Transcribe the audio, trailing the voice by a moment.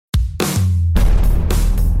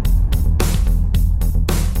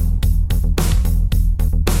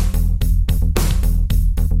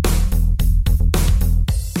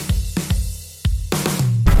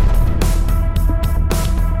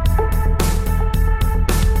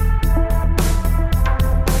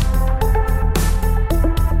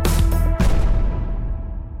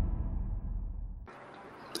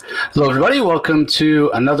Hello, everybody. Welcome to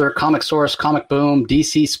another Comic Source Comic Boom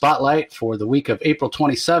DC Spotlight for the week of April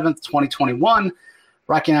 27th, 2021.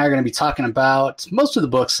 Rocky and I are going to be talking about most of the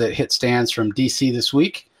books that hit stands from DC this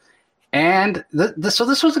week. And so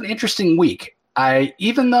this was an interesting week.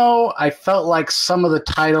 Even though I felt like some of the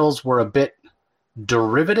titles were a bit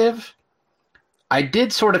derivative, I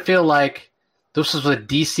did sort of feel like this was a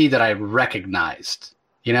DC that I recognized.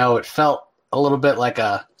 You know, it felt a little bit like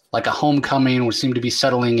a homecoming, which seemed to be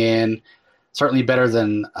settling in, certainly better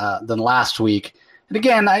than last week. And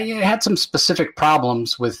again, I had some specific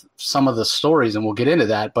problems with some of the stories, and we'll get into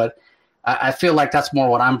that. But I feel like that's more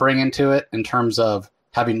what I'm bringing to it in terms of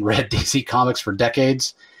having read DC Comics for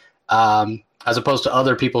decades, as opposed to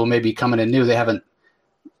other people who may be coming in new. They haven't,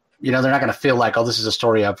 they're not going to feel like, oh, this is a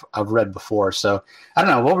story I've read before. So I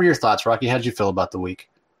don't know. What were your thoughts, Rocky? How did you feel about the week?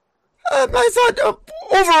 I thought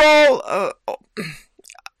overall.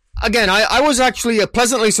 Again, I was actually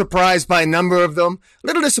pleasantly surprised by a number of them. A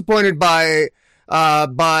little disappointed by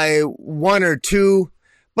one or two,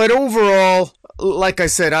 but overall, like I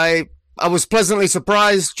said, I was pleasantly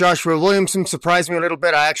surprised. Joshua Williamson surprised me a little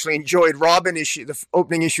bit. I actually enjoyed the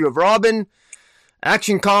opening issue of Robin.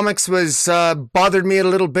 Action Comics was bothered me a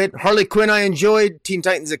little bit. Harley Quinn I enjoyed. Teen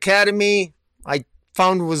Titans Academy I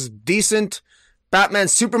found was decent. Batman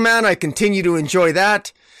Superman I continue to enjoy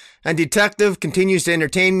that. And Detective continues to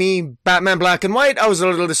entertain me. Batman Black and White, I was a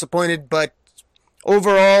little disappointed, but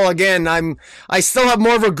overall, again, I still have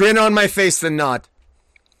more of a grin on my face than not.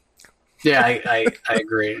 Yeah, I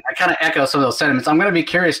agree. I kind of echo some of those sentiments. I'm going to be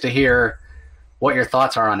curious to hear what your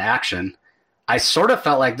thoughts are on Action. I sort of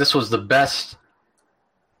felt like this was the best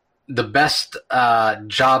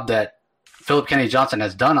job that Philip Kennedy Johnson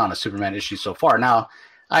has done on a Superman issue so far. Now,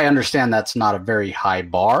 I understand that's not a very high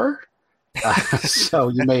bar. So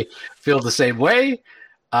you may feel the same way.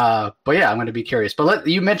 But yeah, I'm going to be curious. But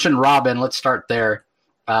you mentioned Robin. Let's start there.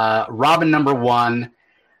 Robin number one.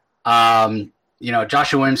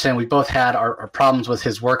 Joshua Williamson, we both had our problems with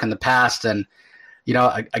his work in the past. And,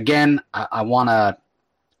 again, I want to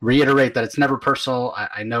reiterate that it's never personal.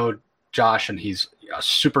 I know Josh, and he's a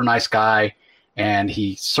super nice guy, and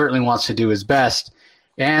he certainly wants to do his best.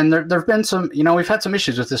 And there have been some, we've had some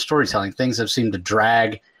issues with his storytelling. Things have seemed to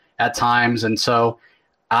drag at times. And so,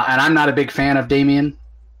 and I'm not a big fan of Damian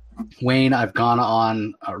Wayne. I've gone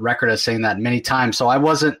on a record as saying that many times. So I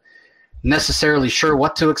wasn't necessarily sure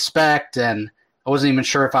what to expect. And I wasn't even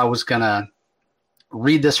sure if I was going to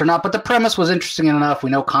read this or not. But the premise was interesting enough.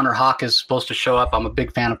 We know Connor Hawke is supposed to show up. I'm a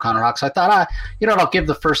big fan of Connor Hawke. So I thought, I'll give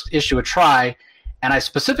the first issue a try. And I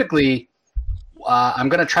specifically, I'm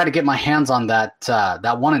going to try to get my hands on that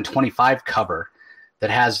 1 in 25 cover that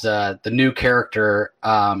has the new character,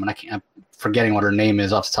 and I'm forgetting what her name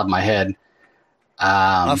is off the top of my head.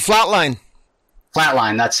 Flatline.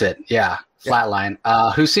 Flatline, that's it. Yeah, Flatline,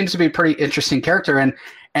 who seems to be a pretty interesting character,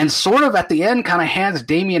 and sort of at the end kind of hands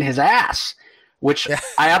Damian his ass, which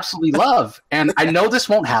I absolutely love. And I know this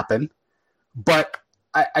won't happen, but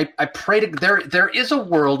I pray to there is a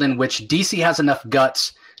world in which DC has enough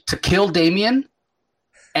guts to kill Damian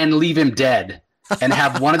and leave him dead. And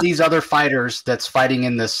have one of these other fighters that's fighting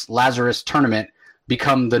in this Lazarus tournament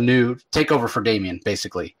become the new takeover for Damian,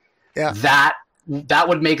 basically. Yeah. That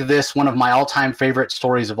would make this one of my all-time favorite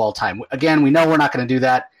stories of all time. Again, we know we're not going to do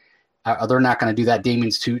that. They're not going to do that.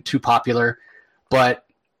 Damian's too popular. But,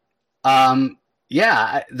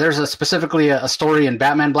 there's specifically a story in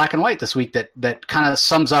Batman Black and White this week that kind of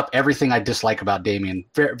sums up everything I dislike about Damian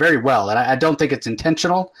very, very well. And I don't think it's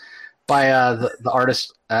intentional by the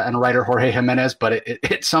artist and writer Jorge Jimenez, but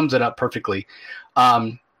it sums it up perfectly.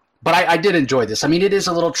 But I did enjoy this. I mean, it is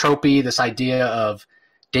a little tropey, this idea of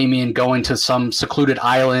Damian going to some secluded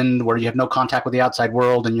island where you have no contact with the outside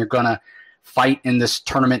world and you're going to fight in this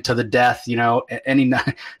tournament to the death. You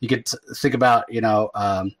could think about,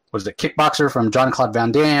 was it Kickboxer from Jean-Claude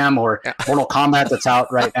Van Damme or Mortal Kombat that's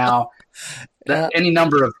out right now? Any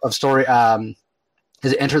number of story.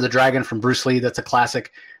 Is it Enter the Dragon from Bruce Lee? That's a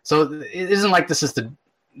classic. So it isn't like this is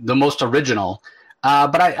the most original.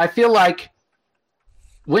 But I feel like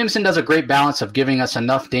Williamson does a great balance of giving us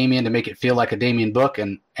enough Damian to make it feel like a Damian book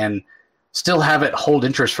and still have it hold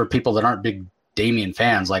interest for people that aren't big Damian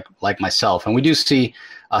fans like myself. And we do see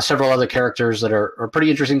several other characters that are pretty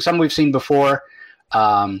interesting. Some we've seen before,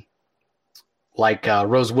 like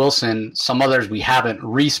Rose Wilson. Some others we haven't.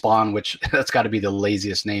 Respawn, which that's got to be the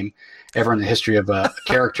laziest name ever in the history of a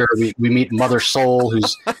character. We meet Mother Soul,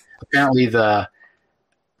 who's apparently the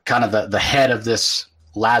head of this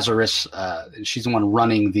Lazarus. She's the one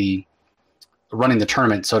running the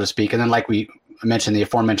tournament, so to speak. And then, like we mentioned, the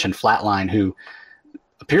aforementioned Flatline, who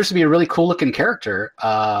appears to be a really cool looking character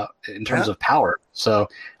in terms of power. So I'm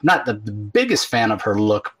not the biggest fan of her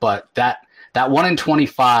look, but that 1 in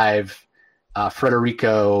 25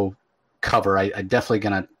 Federico cover, I definitely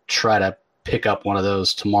going to try to pick up one of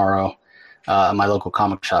those tomorrow at my local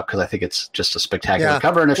comic shop, because I think it's just a spectacular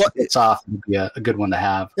cover, and if it's off, it would be a good one to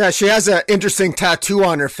have. Yeah, she has an interesting tattoo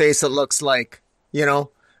on her face. It looks like,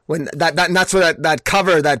 when that's what that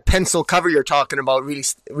cover, that pencil cover you're talking about,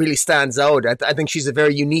 really stands out. I think she's a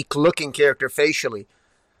very unique looking character facially.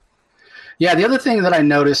 Yeah, the other thing that I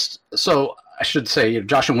noticed, so I should say,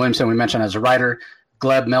 Joshua Williamson we mentioned as a writer,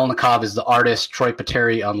 Gleb Melnikov is the artist, Troy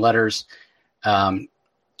Pateri on letters.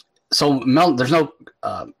 So there's no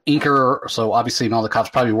inker, so obviously Melnikov's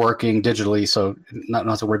probably working digitally, so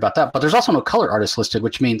not to worry about that. But there's also no color artist listed,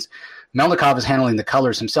 which means Melnikov is handling the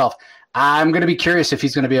colors himself. I'm going to be curious if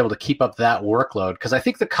he's going to be able to keep up that workload, because I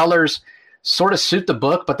think the colors sort of suit the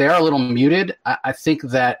book, but they are a little muted. I think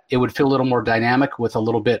that it would feel a little more dynamic with a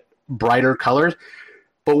little bit brighter colors.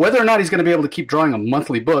 But whether or not he's going to be able to keep drawing a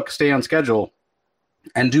monthly book, stay on schedule,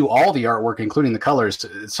 and do all the artwork, including the colors,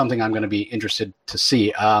 is something I'm going to be interested to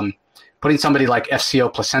see. Putting somebody like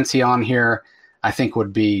FCO Placencia on here, I think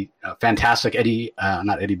would be fantastic.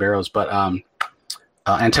 Not Eddie Barrows, but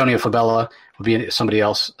Antonio Fabella would be somebody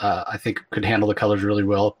else I think could handle the colors really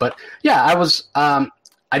well. But yeah,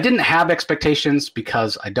 I didn't have expectations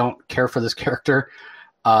because I don't care for this character.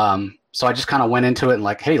 So I just kind of went into it and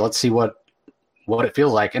like, hey, let's see what it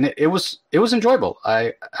feels like. And it was enjoyable.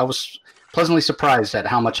 I was pleasantly surprised at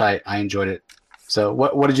how much I enjoyed it. So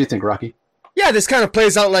what did you think, Rocky? Yeah, this kind of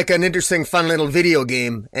plays out like an interesting, fun little video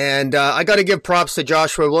game. And I got to give props to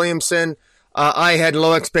Joshua Williamson. I had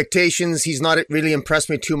low expectations. He's not really impressed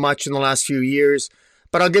me too much in the last few years.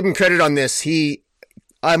 But I'll give him credit on this.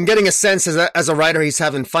 I'm getting a sense as a writer he's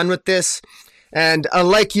having fun with this. And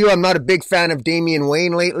like you, I'm not a big fan of Damian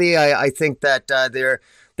Wayne lately. I think that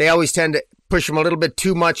they always tend to push him a little bit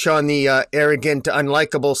too much on the arrogant,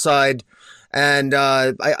 unlikable side. And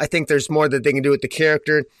I think there's more that they can do with the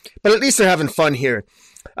character. But at least they're having fun here.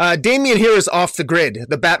 Damian here is off the grid.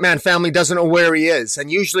 The Batman family doesn't know where he is.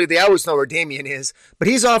 And usually they always know where Damian is. But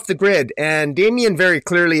he's off the grid. And Damian very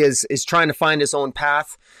clearly is trying to find his own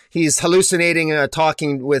path. He's hallucinating and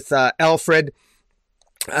talking with Alfred.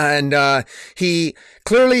 And Batman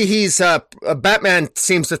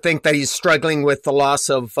seems to think that he's struggling with the loss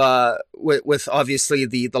of with obviously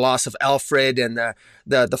the loss of Alfred and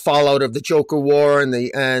the fallout of the Joker War and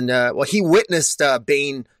he witnessed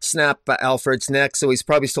Bane snap Alfred's neck, so he's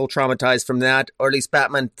probably still traumatized from that, or at least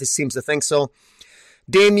Batman seems to think so.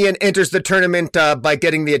 Damian enters the tournament by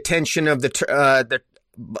getting the attention of the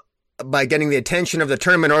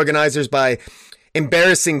tournament organizers by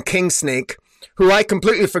embarrassing King Snake, who I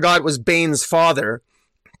completely forgot was Bane's father.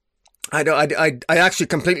 I actually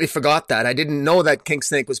completely forgot that. I didn't know that King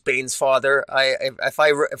Snake was Bane's father.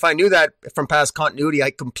 If I knew that from past continuity,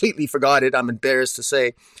 I completely forgot it. I'm embarrassed to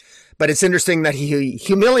say. But it's interesting that he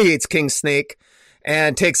humiliates King Snake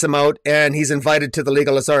and takes him out, and he's invited to the League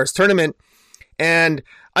of Lazarus tournament. And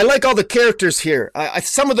I like all the characters here.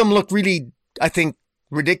 Some of them look really, I think,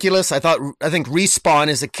 ridiculous. I think Respawn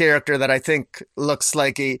is a character that I think looks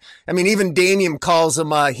like even Damian calls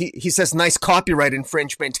him, he says nice copyright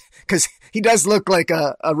infringement, because he does look like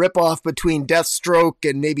a ripoff between Deathstroke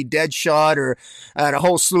and maybe Deadshot and a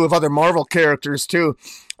whole slew of other Marvel characters too.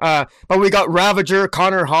 But we got Ravager,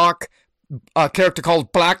 Connor Hawk, a character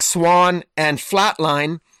called Black Swan, and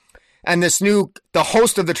Flatline, and the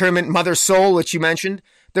host of the tournament, Mother Soul, which you mentioned.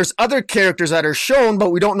 There's other characters that are shown,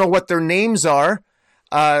 but we don't know what their names are.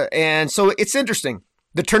 And so it's interesting.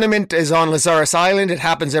 The tournament is on Lazarus Island. It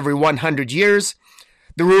happens every 100 years.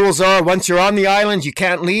 The rules are, once you're on the island, you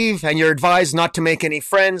can't leave, and you're advised not to make any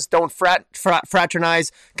friends. Don't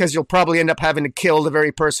fraternize, because you'll probably end up having to kill the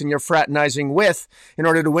very person you're fraternizing with in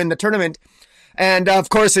order to win the tournament. And of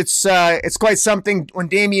course, it's quite something when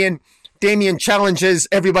Damian challenges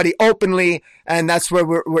everybody openly, and that's where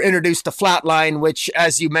we're introduced to Flatline, which,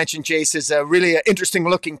 as you mentioned, Jace, is a really interesting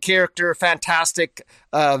looking character, fantastic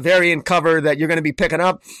variant cover that you're going to be picking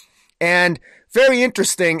up, and very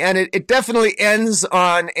interesting. And it definitely ends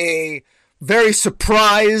on a very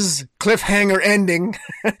surprise cliffhanger ending,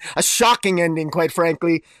 a shocking ending, quite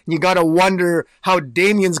frankly. You got to wonder how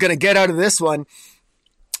Damian's going to get out of this one.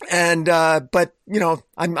 And, but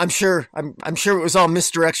I'm sure it was all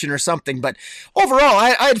misdirection or something, but overall,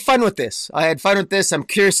 I had fun with this. I'm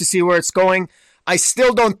curious to see where it's going. I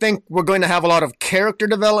still don't think we're going to have a lot of character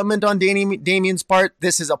development on Damien's part.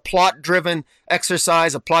 This is a plot-driven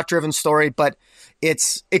exercise, a plot-driven story, but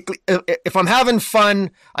if I'm having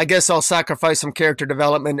fun, I guess I'll sacrifice some character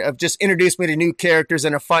development of just introduce me to new characters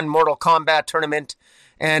in a fun Mortal Kombat tournament.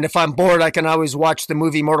 And if I'm bored, I can always watch the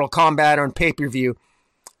movie Mortal Kombat on pay-per-view,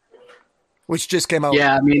 which just came out.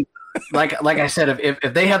 Yeah, I mean, like I said,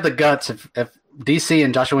 if they have the guts, if DC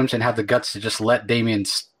and Joshua Williamson have the guts to just let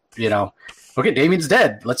Damien's, okay, Damien's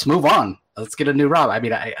dead. Let's move on. Let's get a new Rob. I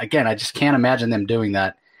mean, I just can't imagine them doing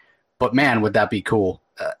that. But man, would that be cool?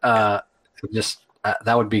 That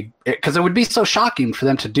would be, because it would be so shocking for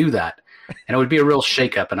them to do that, and it would be a real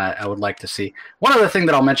shakeup. And I would like to see. One other thing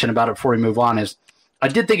that I'll mention about it before we move on is I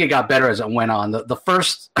did think it got better as it went on. The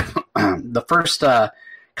first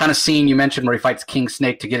kind of scene you mentioned where he fights King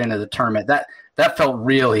Snake to get into the tournament, that felt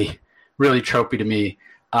really, really tropey to me.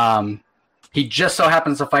 He just so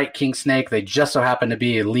happens to fight King Snake. They just so happen to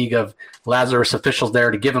be a League of Lazarus officials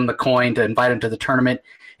there to give him the coin to invite him to the tournament.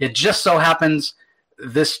 It just so happens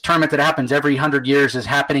this tournament that happens every 100 years is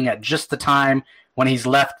happening at just the time when he's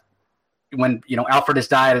left, when, Alfred has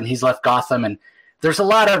died and he's left Gotham. And there's a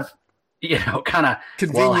lot of, kind of,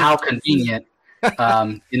 well, how convenient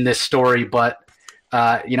in this story. But,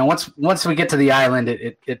 once we get to the island,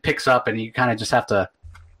 it picks up, and you kind of just have to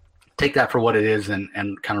take that for what it is and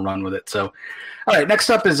kind of run with it. So, all right, next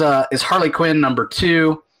up is Harley Quinn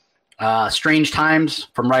 #2, Strange Times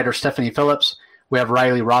from writer Stephanie Phillips. We have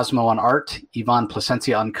Riley Rosmo on art, Yvonne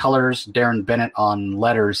Placencia on colors, Darren Bennett on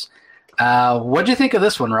letters. What do you think of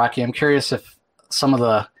this one, Rocky? I'm curious if some of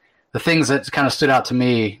the things that kind of stood out to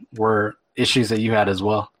me were issues that you had as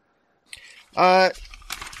well.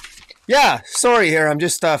 Yeah, sorry here. I'm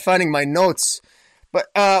just finding my notes. But,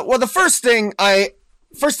 the first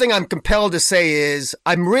thing I'm compelled to say is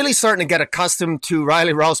I'm really starting to get accustomed to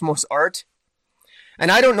Riley Rosmo's art.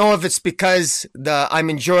 And I don't know if it's because I'm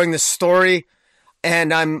enjoying the story,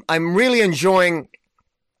 and I'm really enjoying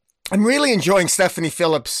Stephanie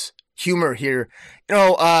Phillips' humor here.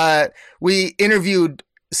 We interviewed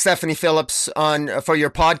Stephanie Phillips for your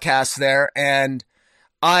podcast there, and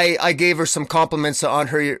I gave her some compliments on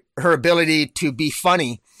her ability to be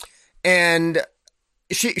funny, and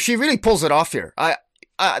she really pulls it off here.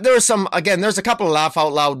 There's a couple of laugh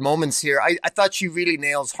out loud moments here. I thought she really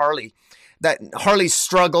nails Harley. That Harley's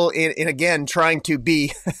struggle in again trying to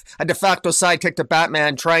be a de facto sidekick to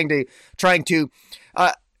Batman,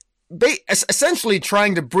 essentially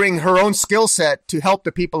trying to bring her own skill set to help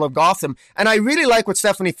the people of Gotham. And I really like what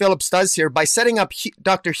Stephanie Phillips does here by setting up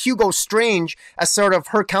Dr. Hugo Strange as sort of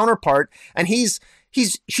her counterpart, and she's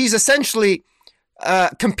essentially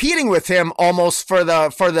competing with him almost for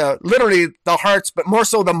the literally the hearts, but more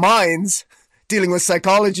so the minds, dealing with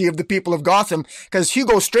psychology of the people of Gotham, because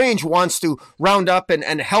Hugo Strange wants to round up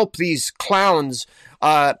and help these clowns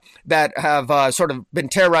that have sort of been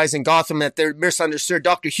terrorizing Gotham, that they're misunderstood.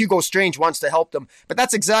 Dr. Hugo Strange wants to help them, but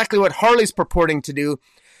that's exactly what Harley's purporting to do.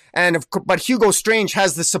 But Hugo Strange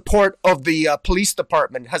has the support of the police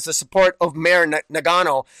department, has the support of Mayor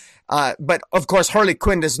Nagano, but of course Harley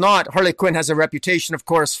Quinn does not. Harley Quinn has a reputation, of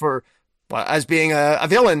course, as being a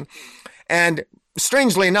villain, and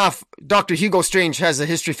strangely enough, Dr. Hugo Strange has a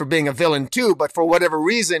history for being a villain too, but for whatever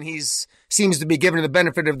reason, seems to be given the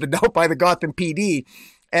benefit of the doubt by the Gotham PD.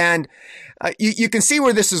 And you can see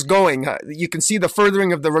where this is going. You can see the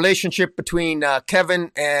furthering of the relationship between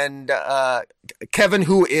Kevin and Kevin,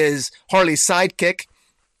 who is Harley's sidekick.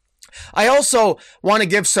 I also want to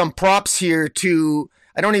give some props here to,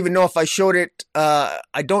 I don't even know if I showed it.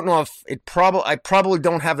 I don't know if I probably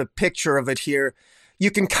don't have a picture of it here. You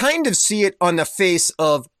can kind of see it on the face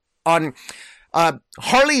on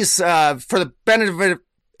Harley's, for the benefit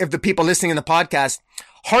of the people listening in the podcast,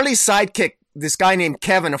 Harley's sidekick, this guy named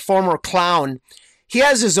Kevin, a former clown, he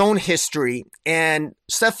has his own history, and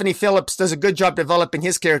Stephanie Phillips does a good job developing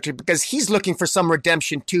his character because he's looking for some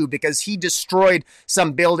redemption too, because he destroyed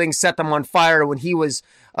some buildings, set them on fire when he was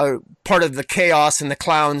part of the chaos and the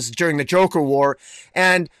clowns during the Joker War.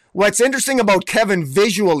 And what's interesting about Kevin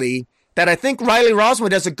visually, that I think Riley Rosmo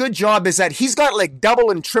does a good job, is that he's got like double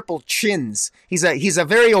and triple chins. He's a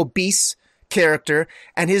very obese character,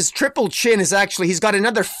 and his triple chin is actually, he's got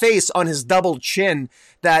another face on his double chin,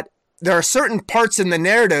 that there are certain parts in the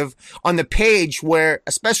narrative on the page where,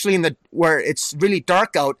 especially where it's really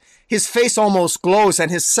dark out, his face almost glows,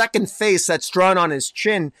 and his second face that's drawn on his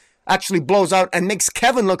chin actually blows out and makes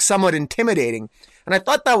Kevin look somewhat intimidating. And I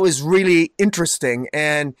thought that was really interesting,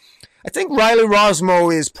 and I think Riley Rosmo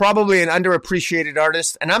is probably an underappreciated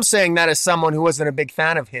artist, and I'm saying that as someone who wasn't a big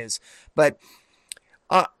fan of his. But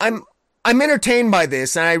I'm entertained by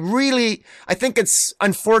this, and I think it's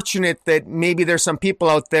unfortunate that maybe there's some people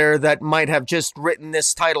out there that might have just written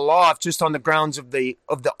this title off just on the grounds of the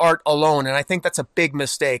art alone, and I think that's a big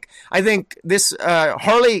mistake. I think this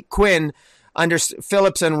Harley Quinn under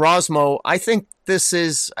Phillips and Rosmo, I think this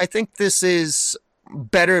is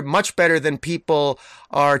better, much better than people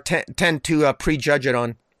tend to prejudge it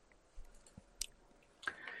on.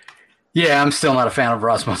 Yeah, I'm still not a fan of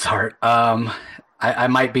Rosmo's art. I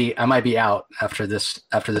might be out after this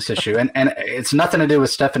issue, and it's nothing to do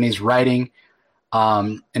with Stephanie's writing.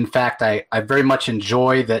 In fact, I very much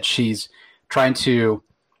enjoy that she's trying to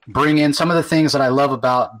bring in some of the things that I love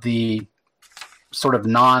about the sort of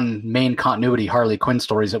non-main continuity Harley Quinn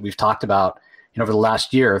stories that we've talked about, over the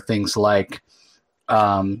last year. Things like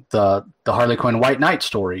the Harley Quinn White Knight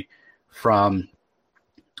story from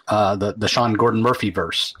the Sean Gordon Murphy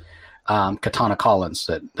verse. Katana Collins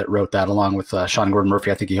that wrote that along with Sean Gordon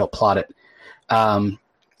Murphy. I think he helped plot it.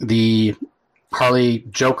 The Harley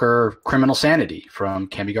Joker Criminal Sanity from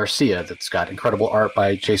Cami Garcia that's got incredible art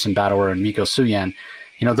by Jason Badower and Miko Suyan.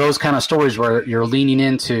 Those kind of stories where you're leaning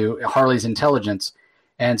into Harley's intelligence.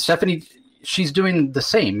 And Stephanie, she's doing the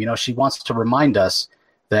same. She wants to remind us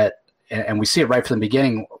that, and we see it right from the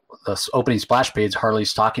beginning, the opening splash page,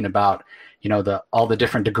 Harley's talking about all the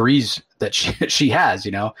different degrees that she has,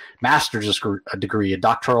 master's degree, a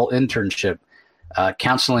doctoral internship,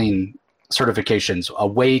 counseling certifications, a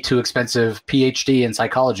way too expensive PhD in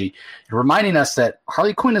psychology, reminding us that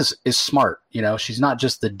Harley Quinn is smart. She's not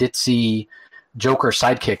just the ditzy Joker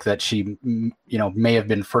sidekick that she, may have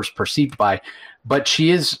been first perceived by, but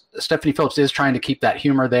Stephanie Phillips is trying to keep that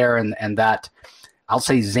humor there and that, I'll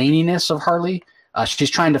say, zaniness of Harley. She's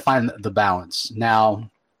trying to find the balance. Now,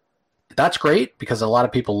 that's great because a lot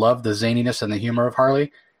of people love the zaniness and the humor of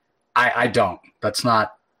Harley. I don't. That's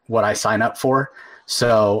not what I sign up for.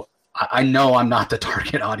 So I know I'm not the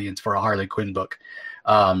target audience for a Harley Quinn book.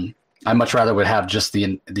 I much rather would have just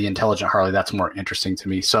the intelligent Harley. That's more interesting to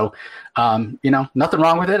me. So, nothing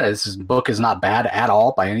wrong with it. This book is not bad at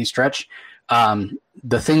all by any stretch.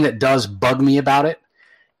 The thing that does bug me about it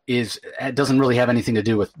is it doesn't really have anything to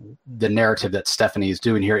do with the narrative that Stephanie is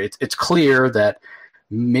doing here. It's clear that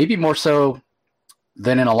maybe more so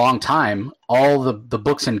than in a long time, all the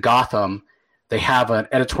books in Gotham, they have an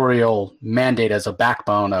editorial mandate as a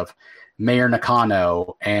backbone of Mayor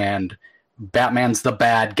Nakano and Batman's the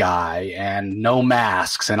bad guy and no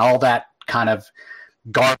masks and all that kind of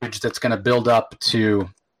garbage that's going to build up to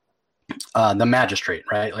the Magistrate,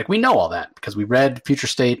 right? Like, we know all that because we read Future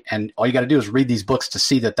State, and all you got to do is read these books to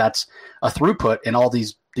see that that's a throughput in all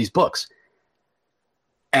these books.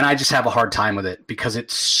 And I just have a hard time with it because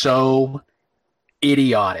it's so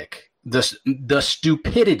idiotic. The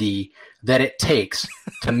stupidity that it takes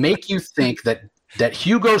to make you think that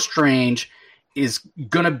Hugo Strange is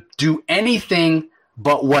going to do anything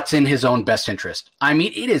but what's in his own best interest. I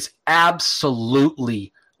mean, it is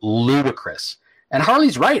absolutely ludicrous. And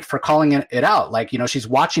Harley's right for calling it out. Like, she's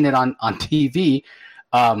watching it on TV.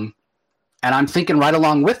 And I'm thinking right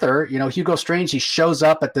along with her, Hugo Strange, he shows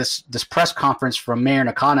up at this press conference from Mayor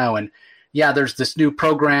Nakano, and there's this new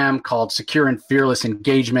program called Secure and Fearless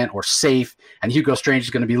Engagement, or SAFE, and Hugo Strange is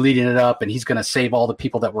going to be leading it up, and he's going to save all the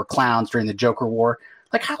people that were clowns during the Joker War.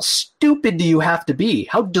 Like, how stupid do you have to be?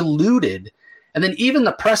 How deluded? And then even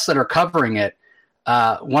the press that are covering it,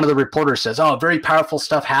 one of the reporters says, very powerful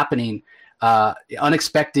stuff happening,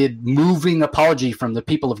 unexpected, moving apology from the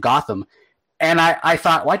people of Gotham. And I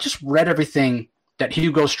thought, well, I just read everything that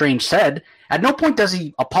Hugo Strange said. At no point does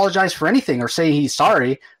he apologize for anything or say he's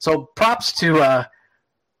sorry. So props to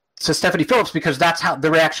Stephanie Phillips, because that's how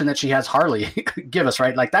the reaction that she has Harley give us,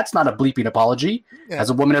 right? Like, that's not a bleeping apology. Yeah.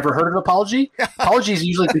 Has a woman ever heard of an apology? Apologies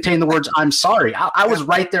usually contain the words, I'm sorry. I was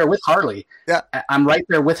right there with Harley. Yeah. I'm right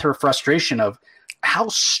there with her frustration of how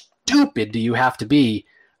stupid do you have to be?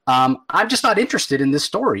 I'm just not interested in this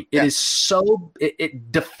story. It is so,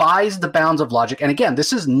 it defies the bounds of logic. And again,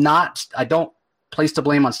 this is not, I don't place the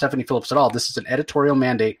blame on Stephanie Phillips at all. This is an editorial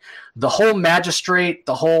mandate. The whole Magistrate,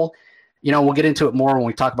 the whole, we'll get into it more when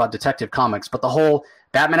we talk about Detective Comics, but the whole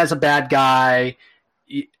Batman as a bad guy,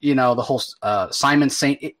 the whole Simon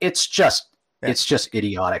Saint, it's just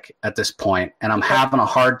idiotic at this point. And I'm having a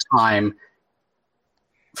hard time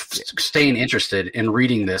staying interested in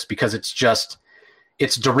reading this because it's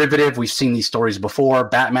derivative. We've seen these stories before.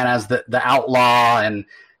 Batman as the outlaw, and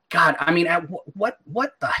God, I mean, what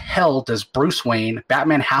the hell does Bruce Wayne,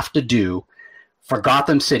 Batman, have to do for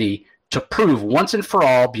Gotham City to prove once and for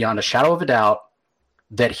all, beyond a shadow of a doubt,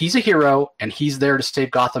 that he's a hero and he's there to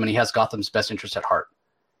save Gotham and he has Gotham's best interest at heart?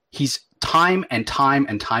 He's time and time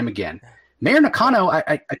and time again Mayor Nakano,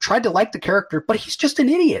 I tried to like the character, but he's just an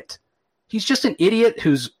idiot. He's just an idiot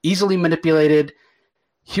who's easily manipulated.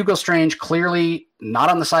 Hugo Strange, clearly not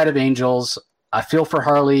on the side of angels. I feel for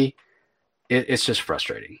Harley. It's just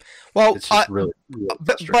frustrating. Well, it's just really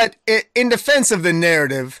but in defense of the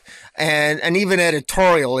narrative and even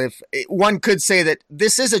editorial, if one could say that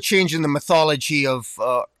this is a change in the mythology of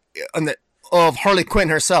Harley Quinn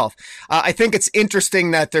herself. I think it's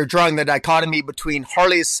interesting that they're drawing the dichotomy between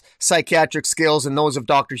Harley's psychiatric skills and those of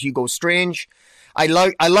Dr. Hugo Strange. I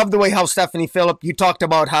love the way how Stephanie Phillip, you talked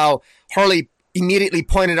about how Harley immediately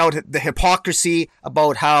pointed out the hypocrisy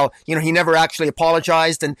about how, he never actually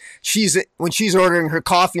apologized. And when she's ordering her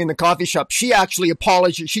coffee in the coffee shop, she actually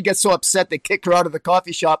apologizes. She gets so upset they kick her out of the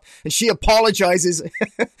coffee shop and she apologizes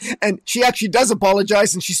and she actually does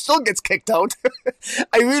apologize and she still gets kicked out.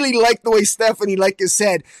 I really like the way Stephanie, like you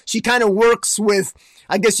said, she kind of works with,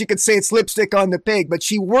 I guess you could say it's lipstick on the pig, but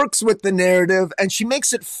she works with the narrative and she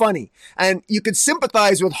makes it funny. And you could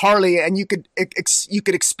sympathize with Harley and you could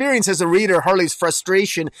experience as a reader Harley's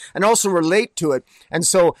frustration and also relate to it. And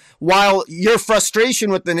so while your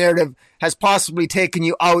frustration with the narrative has possibly taken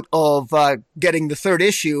you out of getting the third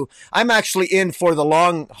issue, I'm actually in for the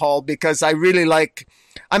long haul because I really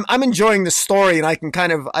I'm enjoying the story and I can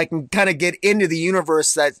kind of get into the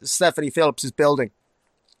universe that Stephanie Phillips is building.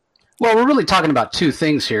 Well, we're really talking about two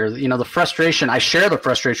things here. The frustration, I share the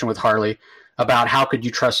frustration with Harley about how could you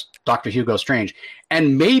trust Dr. Hugo Strange?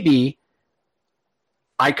 And maybe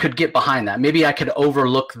I could get behind that. Maybe I could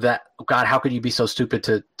overlook that. God, how could you be so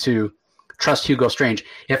stupid to trust Hugo Strange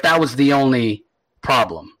if that was the only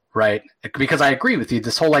problem, right? Because I agree with you.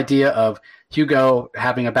 This whole idea of Hugo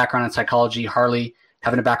having a background in psychology, Harley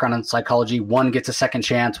having a background in psychology, one gets a second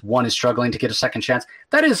chance, one is struggling to get a second chance.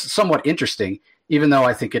 That is somewhat interesting, even though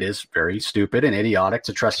I think it is very stupid and idiotic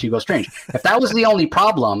to trust Hugo Strange. If that was the only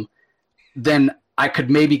problem, then I could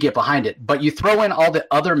maybe get behind it. But you throw in all the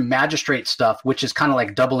other Magistrate stuff, which is kind of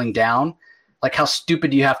like doubling down, like how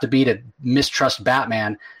stupid do you have to be to mistrust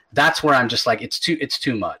Batman? That's where I'm just like, it's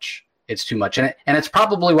too much. It's too much. And it's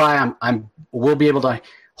probably why we'll be able to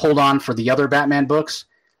hold on for the other Batman books,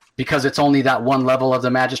 because it's only that one level of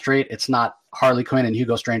the Magistrate. It's not Harley Quinn and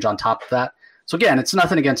Hugo Strange on top of that. So again, it's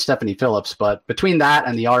nothing against Stephanie Phillips, but between that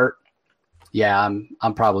and the art, yeah,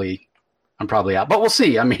 I'm probably out. But we'll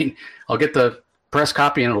see. I mean, I'll get the press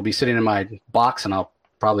copy and it'll be sitting in my box, and I'll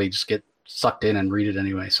probably just get sucked in and read it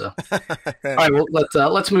anyway. So, all right, well,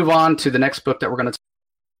 let's move on to the next book that we're going to.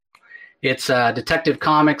 It's Detective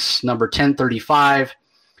Comics number 1035,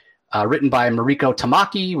 written by Mariko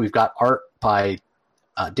Tamaki. We've got art by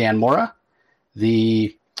Dan Mora.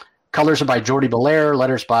 The colors are by Jordi Belair,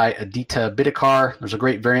 letters by Aditya Bidikar. There's a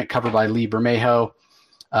great variant cover by Lee Bermejo.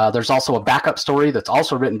 There's also a backup story that's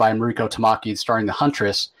also written by Mariko Tamaki starring the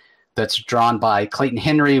Huntress that's drawn by Clayton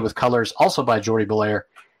Henry with colors also by Jordi Belair,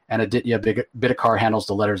 and Aditya Bidikar handles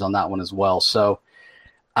the letters on that one as well. So,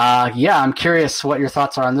 I'm curious what your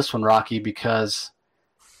thoughts are on this one, Rocky, because,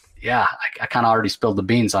 I kind of already spilled the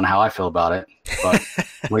beans on how I feel about it. But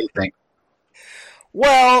what do you think?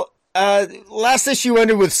 Well, last issue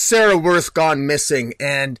ended with Sarah Worth gone missing,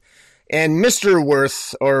 and Mr.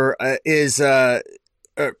 Worth is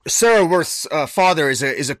Sarah Worth's father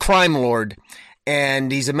is a crime lord,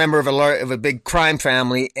 and he's a member of a big crime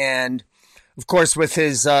family, and of course with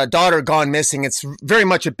his daughter gone missing, it's very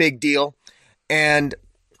much a big deal, and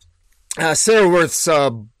Sarah Worth's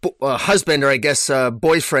husband, or I guess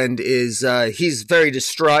boyfriend, he's very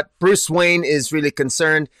distraught. Bruce Wayne is really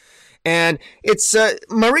concerned. And it's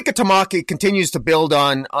Mariko Tamaki continues to build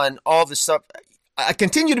on all the stuff. I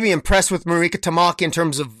continue to be impressed with Mariko Tamaki in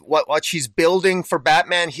terms of what she's building for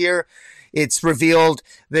Batman here. It's revealed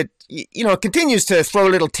that, it continues to throw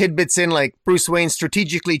little tidbits in, like Bruce Wayne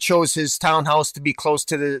strategically chose his townhouse to be close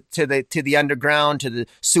to the underground, to the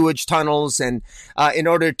sewage tunnels, and in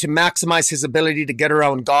order to maximize his ability to get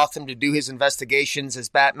around Gotham to do his investigations as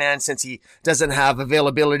Batman, since he doesn't have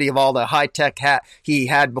availability of all the high tech he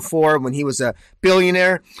had before when he was a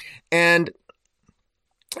billionaire, and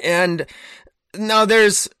now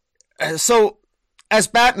there's so. As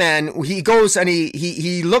Batman, he goes and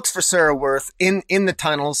he looks for Sarah Worth in the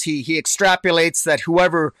tunnels. He extrapolates that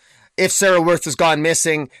if Sarah Worth has gone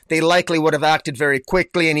missing, they likely would have acted very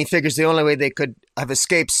quickly, and he figures the only way they could have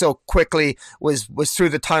escaped so quickly was through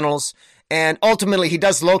the tunnels. And ultimately, he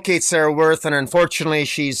does locate Sarah Worth, and unfortunately,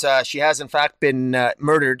 she has in fact been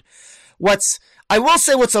murdered. I will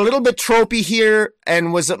say what's a little bit tropey here,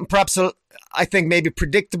 and was perhaps I think maybe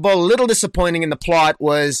predictable, a little disappointing in the plot,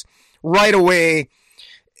 was right away.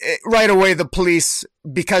 right away the police,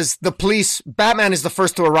 because Batman is the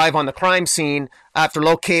first to arrive on the crime scene after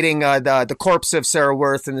locating the corpse of Sarah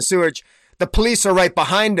Worth in the sewage. The police are right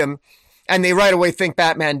behind him, and they right away think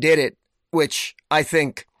Batman did it, which I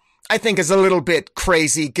think is a little bit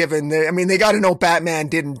crazy given they got to know Batman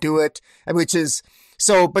didn't do it, which is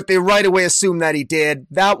so, but they right away assume that he did.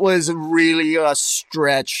 That was really a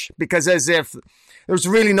stretch, because as if there's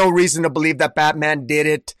really no reason to believe that Batman did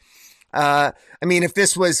it. If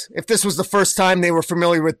this was the first time they were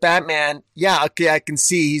familiar with Batman, yeah, okay, I can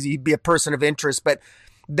see he'd be a person of interest, but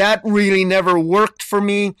that really never worked for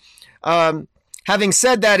me. Having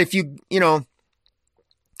said that, if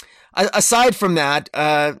aside from that,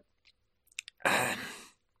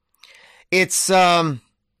 it's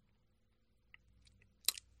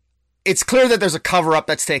clear that there's a cover-up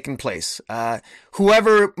that's taking place.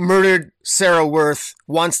 Whoever murdered Sarah Worth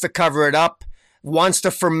wants to cover it up, wants to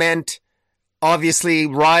ferment, obviously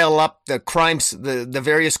rile up the crimes, the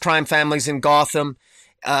various crime families in Gotham.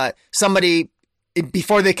 Somebody,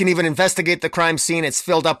 before they can even investigate the crime scene, it's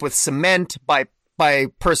filled up with cement by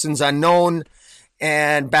persons unknown,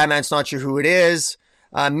 and Batman's not sure who it is.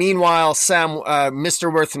 Meanwhile,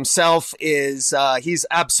 Mr. Worth himself he's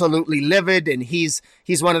absolutely livid, and he's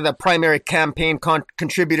one of the primary campaign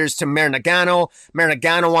contributors to Mayor Nagano. Mayor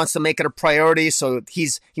Nagano wants to make it a priority, so he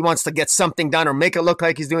wants to get something done or make it look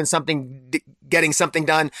like he's doing something, getting something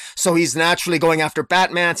done. So he's naturally going after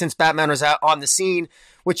Batman, since Batman was out on the scene,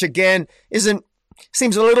 which again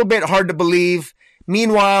seems a little bit hard to believe.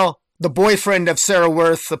 Meanwhile, the boyfriend of Sarah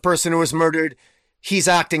Worth, the person who was murdered, he's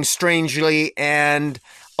acting strangely, and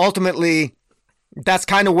ultimately that's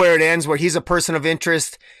kind of where it ends, where he's a person of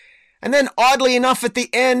interest. And then oddly enough, at the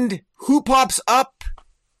end, who pops up?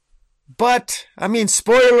 But,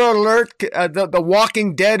 spoiler alert, the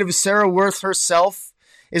walking dead of Sarah Worth herself.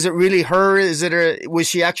 Is it really her? Was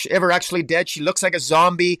she ever actually dead? She looks like a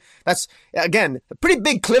zombie. That's, again, a pretty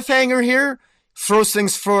big cliffhanger here. Throws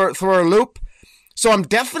things for a loop. So I'm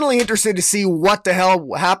definitely interested to see what the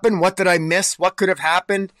hell happened. What did I miss? What could have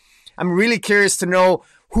happened? I'm really curious to know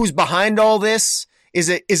who's behind all this. Is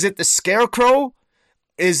it the Scarecrow?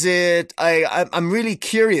 Is it, I'm really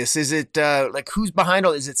curious. Is it, who's behind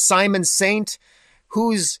all? Is it Simon Saint?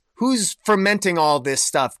 Who's fermenting all this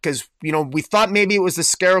stuff? Because, we thought maybe it was the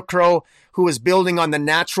Scarecrow who was building on the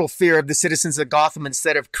natural fear of the citizens of Gotham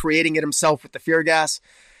instead of creating it himself with the fear gas.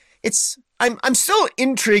 I'm still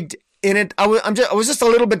intrigued in it. I was just a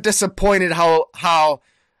little bit disappointed how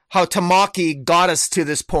Tamaki got us to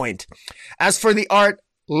this point. As for the art,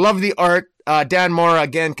 love the art. Dan Mora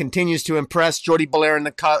again continues to impress. Jordie Bellaire in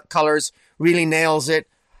the colors really nails it.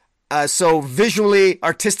 So visually,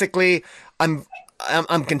 artistically, I'm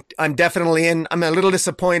definitely in. I'm a little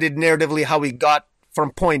disappointed narratively how we got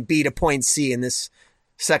from point B to point C in this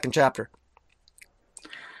second chapter.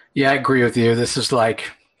 Yeah, I agree with you. This is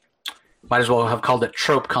might as well have called it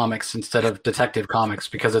trope comics instead of detective comics,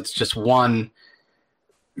 because it's just one,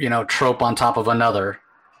 trope on top of another.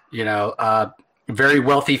 Very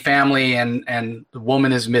wealthy family and the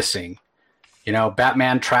woman is missing.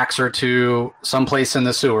 Batman tracks her to someplace in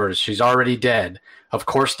the sewers. She's already dead. Of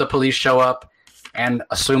course, the police show up and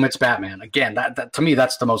assume it's Batman. Again, that to me,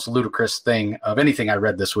 that's the most ludicrous thing of anything I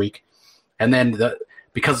read this week. And then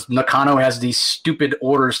because Nakano has these stupid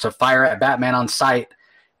orders to fire at Batman on sight,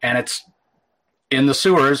 and it's in the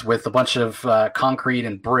sewers with a bunch of concrete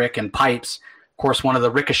and brick and pipes. Of course, one of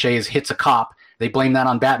the ricochets hits a cop. They blame that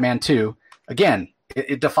on Batman too. Again,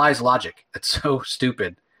 it defies logic. It's so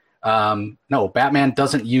stupid. No, Batman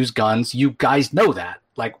doesn't use guns. You guys know that.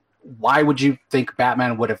 Why would you think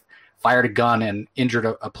Batman would have fired a gun and injured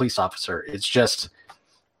a police officer? It's just,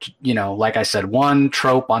 like I said, one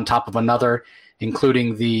trope on top of another,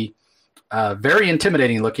 including the very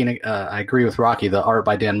intimidating looking. I agree with Rocky. The art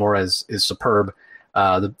by Dan Mora is superb.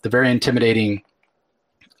 The very intimidating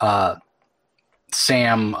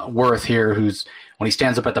Sam Worth here, who's when he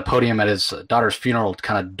stands up at the podium at his daughter's funeral,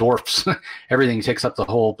 kind of dwarfs everything, takes up the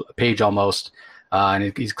whole page almost,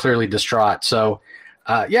 and he's clearly distraught. So,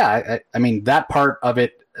 that part of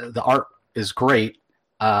it, the art is great.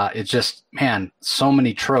 It's just, man, so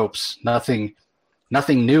many tropes, nothing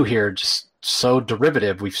new here, just so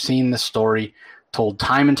derivative. We've seen this story told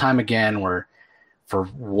time and time again where for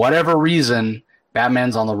whatever reason,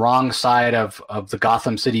 Batman's on the wrong side of the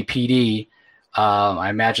Gotham City PD. I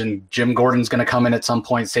imagine Jim Gordon's going to come in at some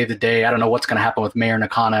point, save the day. I don't know what's going to happen with Mayor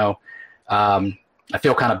Nakano. I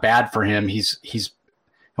feel kind of bad for him. He's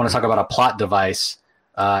I want to talk about a plot device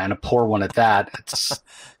and a poor one at that.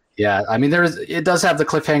 It does have the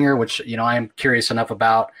cliffhanger, which, I am curious enough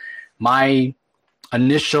about. My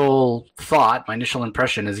initial thought, my initial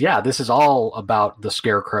impression is, yeah, this is all about the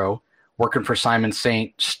Scarecrow working for Simon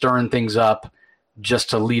Saint, stirring things up just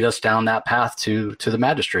to lead us down that path to the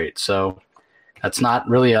Magistrate. So that's not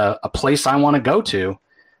really a place I want to go to.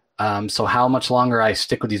 So how much longer I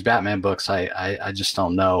stick with these Batman books, I just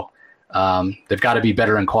don't know. They've got to be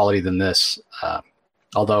better in quality than this.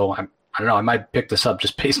 Although I don't know, I might pick this up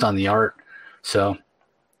just based on the art. So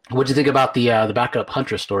what'd you think about the backup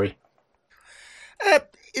Huntress story?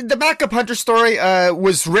 The backup Hunter story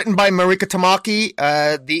was written by Marika Tamaki.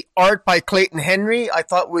 The art by Clayton Henry I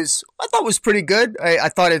thought was pretty good. I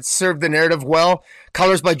thought it served the narrative well.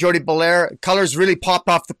 Colors by Jody Belair. Colors really popped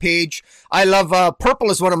off the page. I love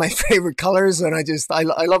purple is one of my favorite colors, and I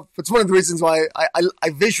love. It's one of the reasons why I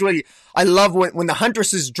visually I love when the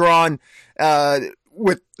Huntress is drawn.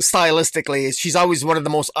 With stylistically, she's always one of the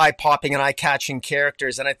most eye-popping and eye-catching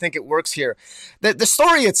characters, and I think it works here. The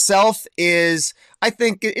story itself is, I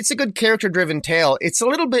think, it's a good character-driven tale. It's a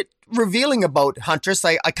little bit revealing about Huntress.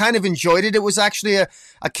 I kind of enjoyed it. It was actually a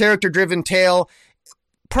character-driven tale.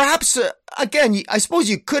 Perhaps, again, I suppose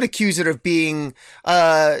you could accuse it of being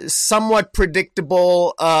somewhat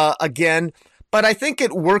predictable again, but I think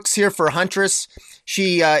it works here for Huntress.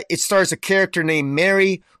 It stars a character named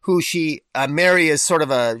Mary, who Mary is sort of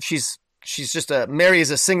Mary is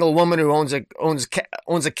a single woman who owns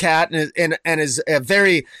a cat and is a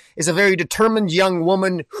very determined young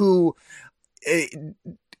woman who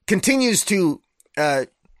continues to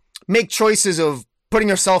make choices of putting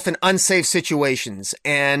herself in unsafe situations,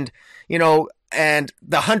 and the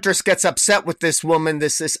Huntress gets upset with this woman,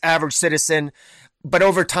 this average citizen, but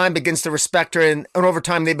over time begins to respect her, and over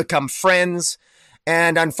time they become friends.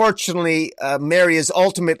 And unfortunately, Mary is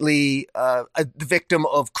ultimately the victim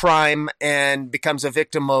of crime and becomes a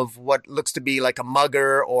victim of what looks to be like a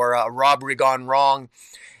mugger or a robbery gone wrong.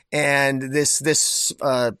 And this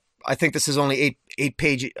I think this is only eight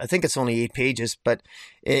pages. I think it's only 8 pages, but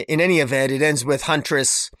in any event, it ends with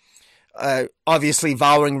Huntress obviously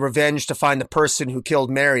vowing revenge to find the person who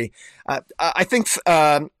killed Mary. I think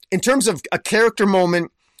in terms of a character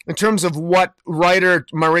moment, in terms of what writer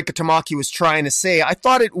Marika Tamaki was trying to say, I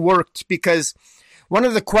thought it worked, because one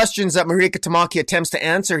of the questions that Marika Tamaki attempts to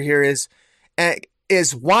answer here is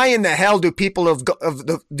why in the hell do people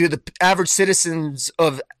do the average citizens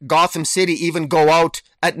of Gotham City even go out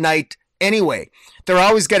at night anyway? They're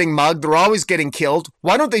always getting mugged. They're always getting killed.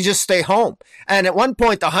 Why don't they just stay home? And at one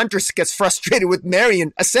point, the Huntress gets frustrated with Mary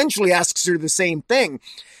and essentially asks her the same thing.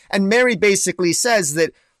 And Mary basically says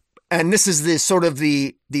that, and this is the sort of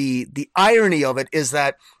the irony of it, is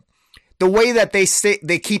that the way that they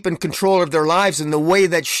keep in control of their lives, and the way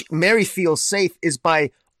that Mary feels safe, is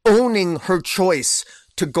by owning her choice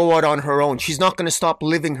to go out on her own. She's not going to stop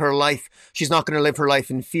living her life. She's not going to live her life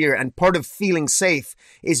in fear. And part of feeling safe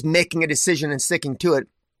is making a decision and sticking to it,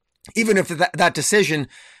 even if that decision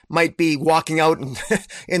might be walking out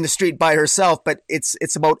in the street by herself. But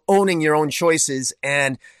it's about owning your own choices,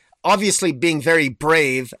 and obviously being very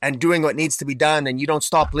brave and doing what needs to be done, and you don't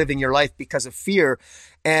stop living your life because of fear.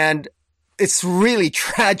 And it's really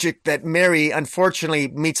tragic that Mary unfortunately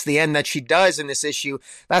meets the end that she does in this issue.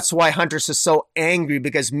 That's why Huntress is so angry,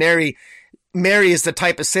 because Mary is the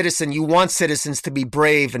type of citizen you want citizens to be: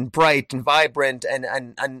 brave and bright and vibrant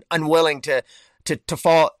and unwilling to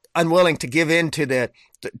give in to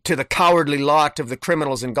the cowardly lot of the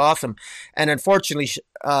criminals in Gotham. And unfortunately,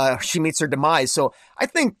 she meets her demise. So I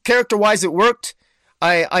think character-wise it worked.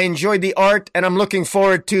 I enjoyed the art, and I'm looking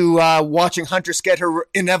forward to watching Huntress get her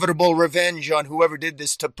inevitable revenge on whoever did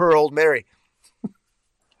this to poor old Mary.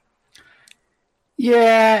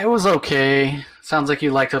 Yeah, it was okay. Sounds like you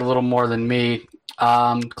liked it a little more than me.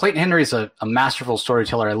 Clayton Henry is a masterful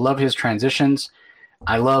storyteller. I love his transitions.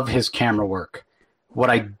 I love his camera work.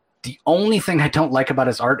 The only thing I don't like about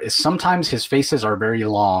his art is sometimes his faces are very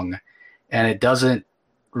long, and it doesn't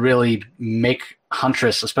really make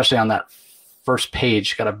Huntress, especially on that first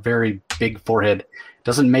page, got a very big forehead,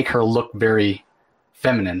 doesn't make her look very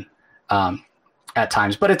feminine at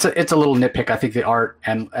times. But it's a little nitpick. I think the art,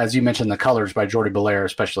 and as you mentioned, the colors by Jordi Belair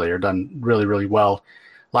especially, are done really, really well.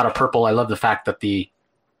 A lot of purple. I love the fact that the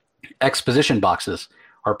exposition boxes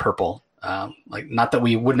are purple. Not that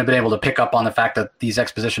we wouldn't have been able to pick up on the fact that these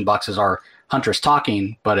exposition boxes are Huntress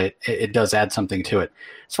talking, but it does add something to it.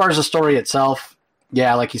 As far as the story itself,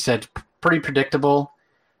 yeah, like you said, pretty predictable.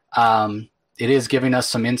 It is giving us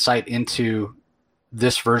some insight into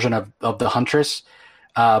this version of the Huntress.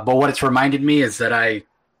 But what it's reminded me is that I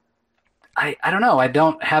don't know. I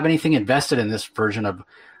don't have anything invested in this version of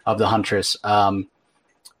the Huntress.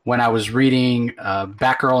 When I was reading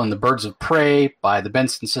Batgirl and the Birds of Prey by the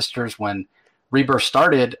Benson sisters, when Rebirth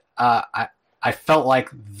started, I felt like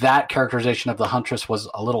that characterization of the Huntress was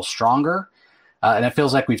a little stronger, and it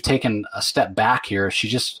feels like we've taken a step back here.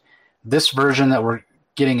 This version that we're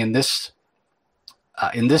getting in this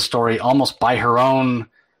story, almost by her own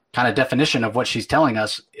kind of definition of what she's telling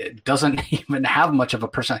us, it doesn't even have much of a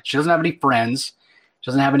person. She doesn't have any friends. She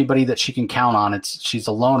doesn't have anybody that she can count on. She's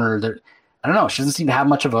a loner. I don't know. She doesn't seem to have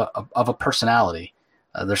much of a personality.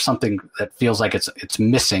 There's something that feels like it's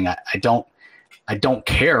missing. I don't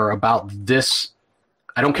care about this.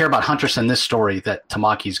 I don't care about Huntress in this story that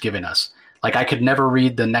Tamaki's giving us. Like, I could never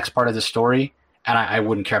read the next part of the story, and I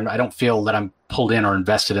wouldn't care. I don't feel that I'm pulled in or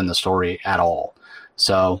invested in the story at all.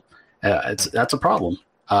 So that's a problem.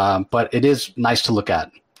 But it is nice to look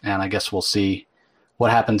at, and I guess we'll see what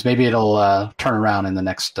happens. Maybe it'll turn around in the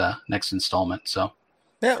next installment. So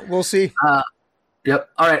yeah, we'll see. Yep.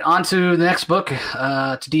 All right, on to the next book, to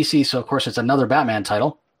DC. So of course it's another Batman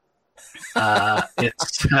title.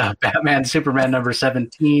 It's Batman Superman number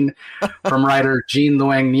 17 from writer Jean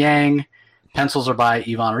Luang Yang. Pencils are by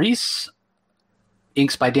Yvonne Reese.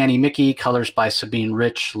 Inks by Danny Mickey. Colors by Sabine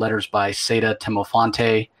Rich. Letters by Seda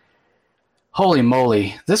Temofonte. Holy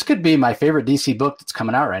moly. This could be my favorite DC book that's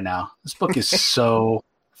coming out right now. This book is so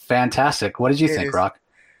fantastic. What did you think, Rock?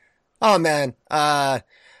 Oh, man. I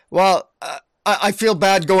feel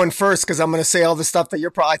bad going first because I'm going to say all the stuff that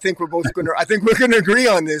you're I think we're going to agree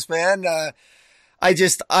on this, man.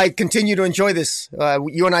 I continue to enjoy this.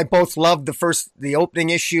 You and I both loved the opening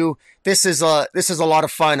issue. This is a lot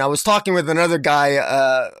of fun. I was talking with another guy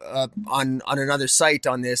on another site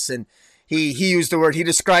on this, and he used the word. He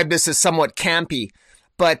described this as somewhat campy,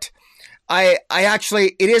 but I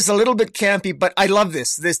actually, it is a little bit campy, but I love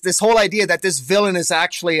this whole idea that this villain is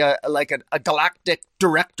actually a galactic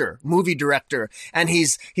movie director. And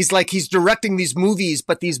he's directing these movies,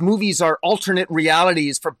 but these movies are alternate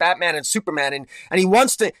realities for Batman and Superman. And he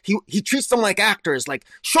wants to, he treats them like actors, like,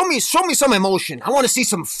 show me some emotion. I want to see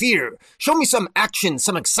some fear. Show me some action,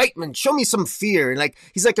 some excitement. Show me some fear. And like,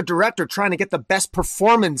 he's like a director trying to get the best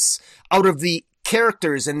performance out of the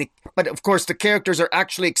characters, but of course the characters are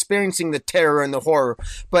actually experiencing the terror and the horror.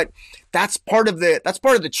 But that's part of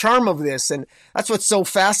the charm of this, and that's what's so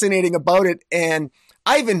fascinating about it. And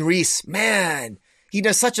Ivan Reis, man, he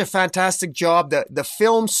does such a fantastic job. The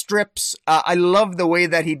film strips, I love the way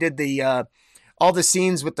that he did the all the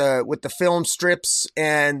scenes with the film strips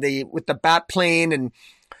and with the bat plane, and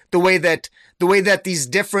the way that these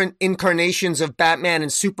different incarnations of Batman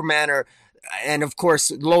and Superman are. And of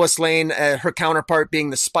course, Lois Lane, her counterpart being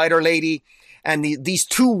the Spider Lady, and these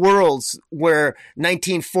two worlds where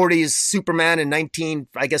 1940s Superman and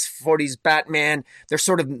 40s Batman, they're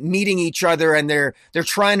sort of meeting each other, and they're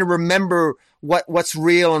trying to remember what's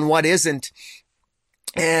real and what isn't.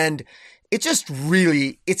 And it just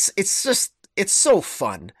really, it's so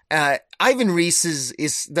fun. Ivan Reis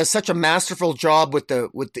does such a masterful job with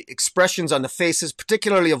the expressions on the faces,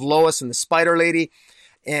 particularly of Lois and the Spider Lady.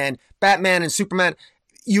 And Batman and Superman,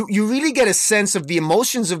 you really get a sense of the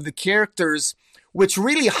emotions of the characters, which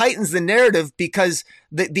really heightens the narrative, because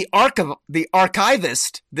the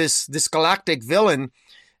archivist, this galactic villain,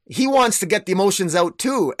 he wants to get the emotions out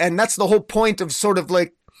too. And that's the whole point of sort of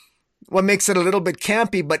like what makes it a little bit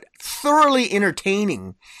campy, but thoroughly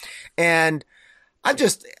entertaining. And I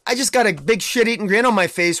just got a big shit-eating grin on my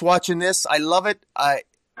face watching this. I love it.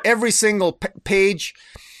 Every single page.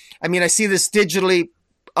 I mean, I see this digitally.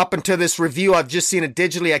 Up until this review, I've just seen it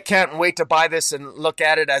digitally. I can't wait to buy this and look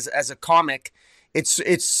at it as a comic. It's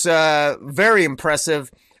very impressive.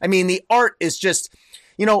 I mean, the art is just,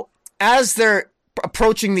 as they're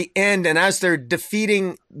approaching the end and as they're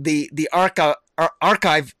defeating the archivist,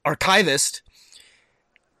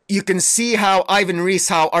 you can see how Ivan Reis,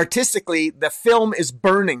 how artistically the film is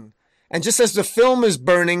burning. And just as the film is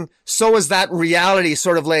burning, so is that reality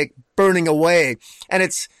sort of like burning away. And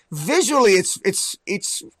it's visually,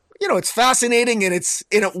 it's fascinating, and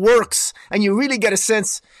it works. And you really get a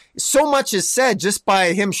sense, so much is said just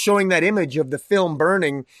by him showing that image of the film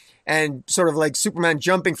burning, and sort of like Superman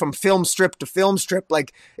jumping from film strip to film strip.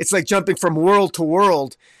 Like, it's like jumping from world to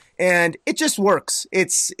world. And it just works.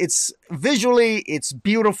 It's visually, it's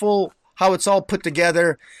beautiful how it's all put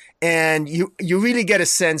together. And you really get a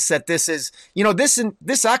sense that this is,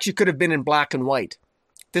 this actually could have been in black and white.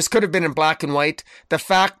 This could have been in black and white. The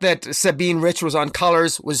fact that Sabine Rich was on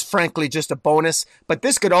colors was frankly just a bonus, but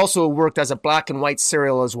this could also have worked as a black and white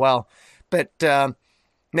serial as well. But,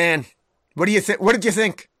 man, what do you think? What did you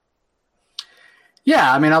think?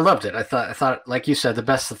 Yeah, I mean, I loved it. I thought, like you said, the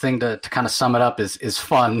best thing to kind of sum it up is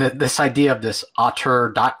fun. This idea of this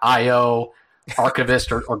auteur.io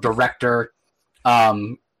archivist or director,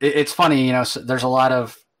 it's funny, there's a lot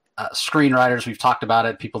of screenwriters, we've talked about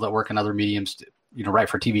it, people that work in other mediums, write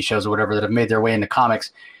for TV shows or whatever, that have made their way into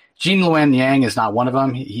comics. Gene Luen Yang is not one of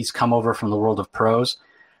them. He's come over from the world of prose.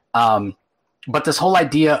 But this whole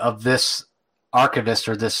idea of this archivist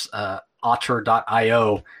or this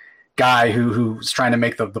auteur.io guy who's trying to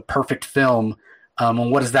make the perfect film,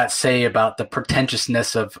 and what does that say about the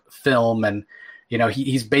pretentiousness of film? And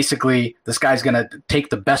he's basically, this guy's going to take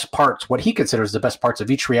the best parts, what he considers the best parts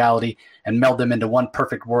of each reality, and meld them into one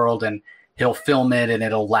perfect world, and he'll film it and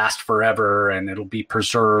it'll last forever and it'll be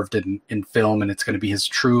preserved in film, and it's going to be his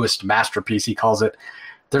truest masterpiece, he calls it.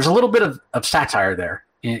 There's a little bit of satire there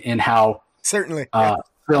in how certainly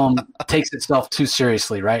film takes itself too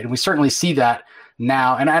seriously, right? And we certainly see that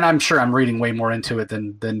now, and I'm sure I'm reading way more into it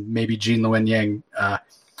than maybe Gene Luen Yang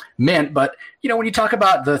meant. But when you talk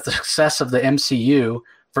about the success of the MCU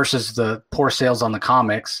versus the poor sales on the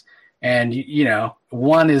comics, and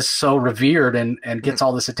one is so revered and gets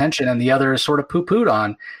all this attention, and the other is sort of poo-pooed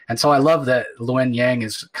on. And so I love that Luen Yang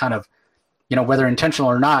is kind of, whether intentional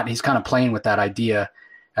or not, he's kind of playing with that idea.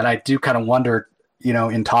 And I do kind of wonder,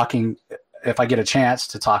 in talking, if I get a chance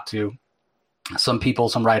to talk to some people,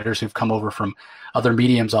 some writers who've come over from other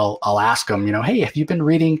mediums, I'll ask them, hey, have you been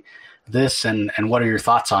reading this, and what are your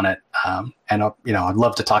thoughts on it? And I'd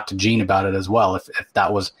love to talk to Gene about it as well, if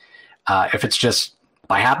that was, if it's just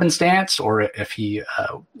by happenstance or if he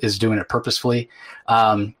is doing it purposefully.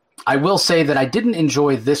 I will say that I didn't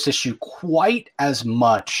enjoy this issue quite as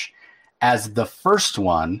much as the first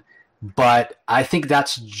one, but I think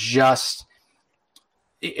it's just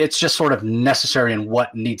sort of necessary in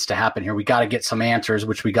what needs to happen here. We got to get some answers,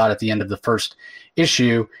 which we got at the end of the first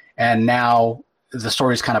issue, and now the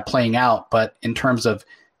story's kind of playing out. But in terms of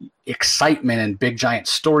excitement and big giant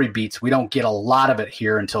story beats, we don't get a lot of it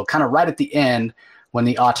here until kind of right at the end, when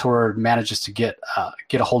the auteur manages to get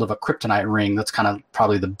a hold of a kryptonite ring. That's kind of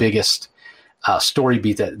probably the biggest story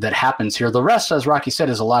beat that happens here. The rest, as Rocky said,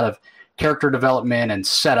 is a lot of character development and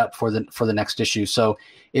setup for the next issue. So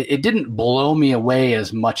it didn't blow me away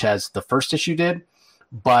as much as the first issue did,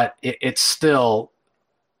 but it's still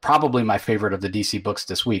probably my favorite of the DC books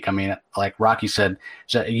this week. I mean, like Rocky said,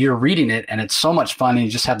 you're reading it and it's so much fun, and you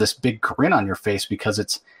just have this big grin on your face because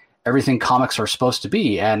it's everything comics are supposed to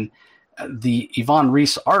be. And the Yvonne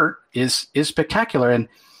Reese art is spectacular. And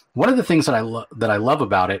one of the things that I love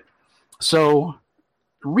about it, so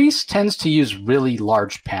Reese tends to use really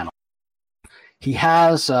large panels. He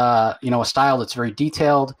has a style that's very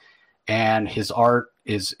detailed, and his art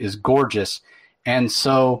is gorgeous. And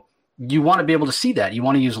so you want to be able to see that. You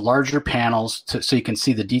want to use larger panels so you can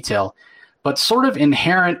see the detail. But sort of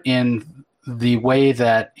inherent in the way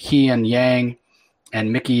that he and Yang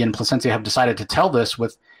and Mickey and Placencia have decided to tell this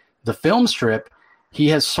with the film strip, he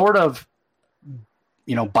has sort of,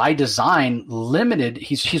 by design, limited.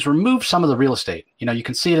 He's removed some of the real estate. You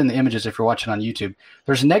can see it in the images if you're watching on YouTube.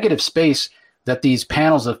 There's negative space that these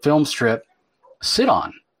panels of film strip sit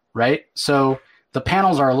on, right? So the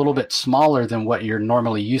panels are a little bit smaller than what you're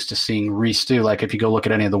normally used to seeing Reese do. Like if you go look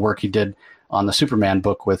at any of the work he did on the Superman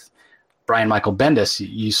book with Brian Michael Bendis,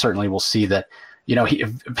 you certainly will see that, he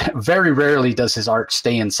very rarely does his art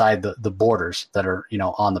stay inside the borders that are,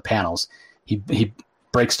 on the panels. He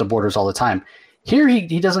breaks the borders all the time. Here,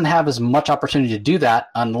 he doesn't have as much opportunity to do that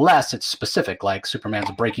unless it's specific, like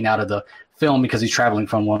Superman's breaking out of the film because he's traveling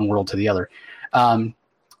from one world to the other.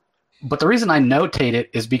 But the reason I notate it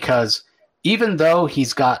is because even though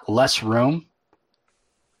he's got less room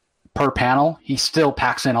per panel, he still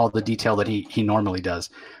packs in all the detail that he normally does.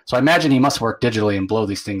 So I imagine he must work digitally and blow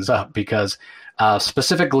these things up because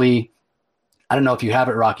specifically, I don't know if you have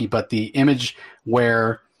it, Rocky, but the image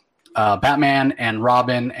where Batman and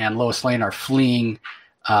Robin and Lois Lane are fleeing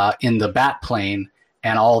in the Bat plane,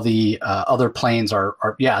 and all the other planes are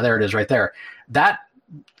there it is right there. That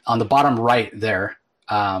on the bottom right there,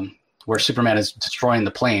 where Superman is destroying the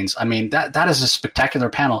planes. I mean, that is a spectacular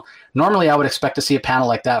panel. Normally I would expect to see a panel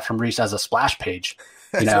like that from Reese as a splash page,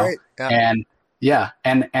 That's right. Yeah.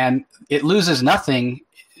 And it loses nothing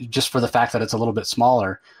just for the fact that it's a little bit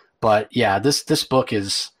smaller. But yeah, this book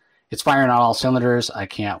it's firing on all cylinders. I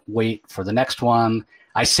can't wait for the next one.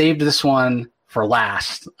 I saved this one for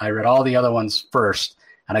last. I read all the other ones first,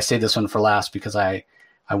 and I saved this one for last because I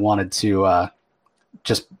wanted to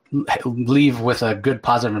just leave with a good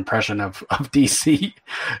positive impression of DC.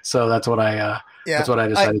 So that's what I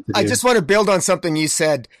decided to do. I just want to build on something you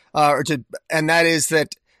said, and that is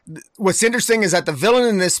that what's interesting is that the villain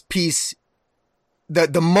in this piece,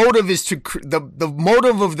 the motive is the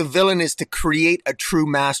motive of the villain is to create a true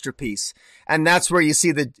masterpiece, and that's where you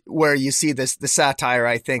see the satire,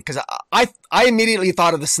 I think, because I immediately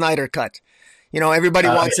thought of the Snyder Cut. Everybody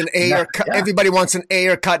wants an A cut. Yeah. Everybody wants an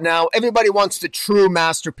A cut now. Everybody wants the true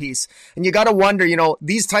masterpiece, and you got to wonder,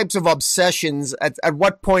 these types of obsessions. At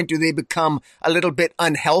what point do they become a little bit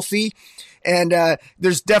unhealthy? And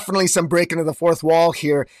there's definitely some breaking of the fourth wall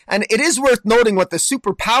here. And it is worth noting what the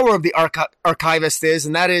superpower of the archivist is,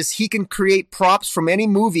 and that is he can create props from any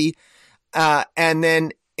movie, and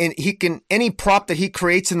then any prop that he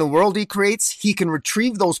creates in the world he creates, he can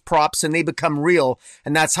retrieve those props and they become real.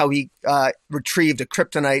 And that's how he retrieved a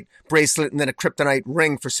kryptonite bracelet and then a kryptonite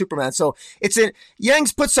ring for Superman. So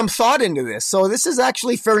Yang's put some thought into this. So this is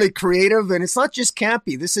actually fairly creative, and it's not just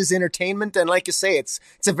campy. This is entertainment. And like you say, it's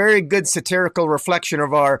a very good satirical reflection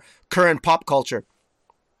of our current pop culture.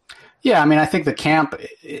 Yeah, I mean, I think the camp,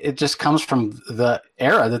 it just comes from the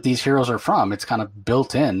era that these heroes are from. It's kind of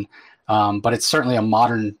built in. But it's certainly a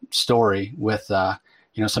modern story with,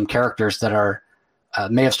 some characters that are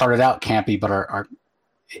may have started out campy, but are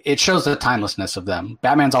it shows the timelessness of them.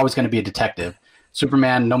 Batman's always going to be a detective.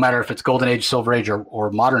 Superman, no matter if it's Golden Age, Silver Age,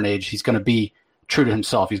 or Modern Age, he's going to be true to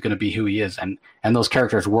himself. He's going to be who he is, and those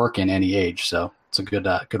characters work in any age. So it's a good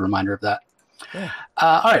reminder of that. Yeah.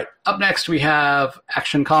 All right, up next we have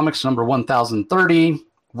Action Comics number 1030,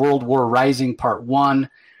 World War Rising Part 1.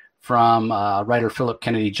 From writer Philip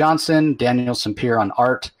Kennedy Johnson, Daniel Sampere on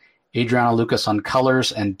art, Adriana Lucas on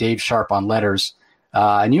colors, and Dave Sharp on letters.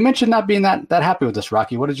 And you mentioned not being that happy with this,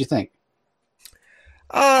 Rocky. What did you think?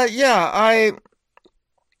 I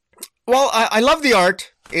love the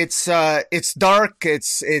art. It's dark.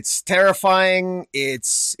 It's terrifying.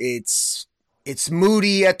 It's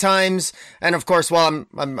moody at times. And of course, while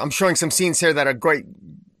I'm showing some scenes here that are great,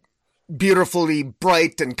 beautifully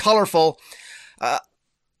bright and colorful.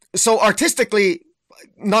 So artistically,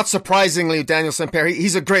 not surprisingly, Daniel Sampere,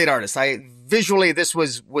 he's a great artist. Visually, this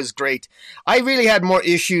was great. I really had more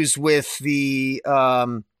issues with the.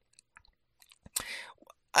 I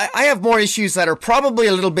have more issues that are probably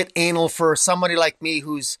a little bit anal for somebody like me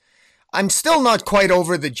I'm still not quite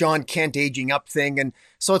over the Jon Kent aging up thing. And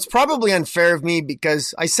so it's probably unfair of me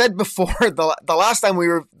because I said before the last time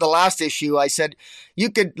the last issue, I said you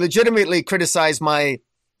could legitimately criticize my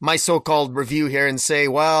so-called review here and say,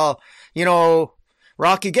 well,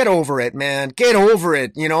 Rocky, get over it, man. Get over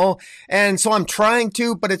it, And so I'm trying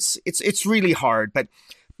to, but it's really hard. But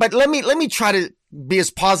let me try to be as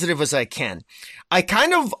positive as I can.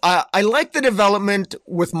 I like the development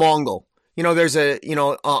with Mongol. There's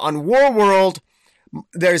on War World,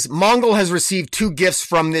 Mongol has received 2 gifts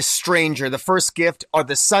from this stranger. The first gift are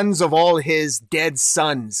the sons of all his dead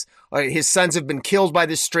sons. His sons have been killed by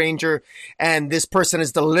this stranger, and this person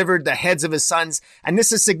has delivered the heads of his sons. And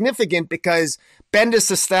this is significant because Bendis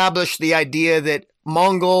established the idea that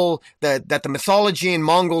that the mythology in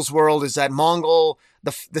Mongol's world is that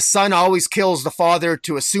the son always kills the father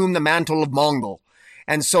to assume the mantle of Mongol.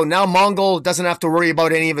 And so now Mongol doesn't have to worry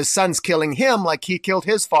about any of his sons killing him like he killed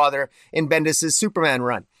his father in Bendis' Superman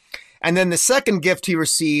run. And then the second gift he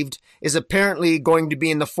received is apparently going to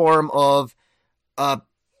be in the form of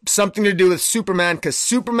something to do with Superman, because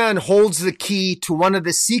Superman holds the key to one of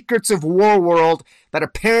the secrets of War World that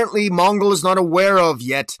apparently Mongol is not aware of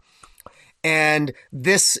yet. And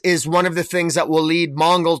this is one of the things that will lead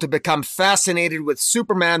Mongol to become fascinated with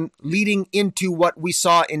Superman, leading into what we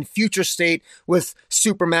saw in Future State with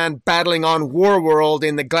Superman battling on War World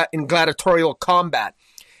in gladiatorial combat.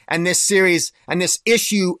 And this series and this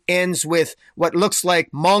issue ends with what looks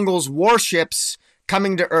like Mongol's warships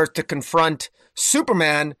coming to Earth to confront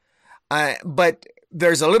Superman. But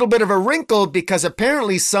there's a little bit of a wrinkle because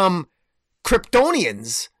apparently some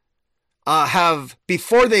Kryptonians have,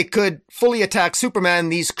 before they could fully attack Superman,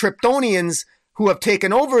 these Kryptonians who have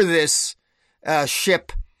taken over this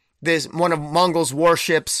ship, this one of Mongol's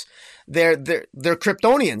warships, they're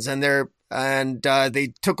Kryptonians, and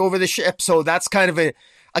they took over the ship. So that's kind of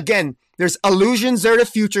again, there's allusions there to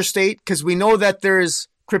Future State because we know that there's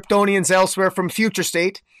Kryptonians elsewhere from Future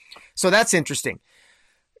State. So that's interesting.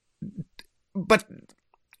 But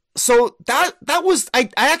so that was, I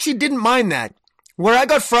actually didn't mind that. Where I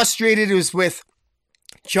got frustrated was with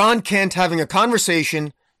Jon Kent having a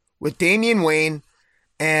conversation with Damian Wayne.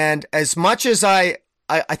 And as much as I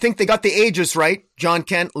think they got the ages right, Jon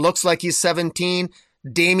Kent looks like he's 17.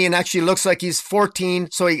 Damian actually looks like he's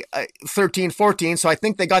 14. So 13, 14. So I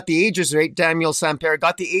think they got the ages right. Daniel Sampere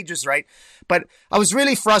got the ages right. But I was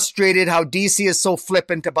really frustrated how DC is so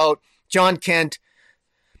flippant about Jon Kent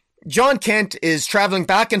Jon Kent is traveling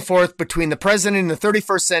back and forth between the present and the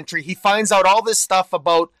 31st century. He finds out all this stuff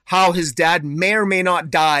about how his dad may or may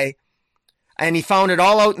not die, and he found it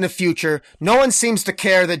all out in the future. No one seems to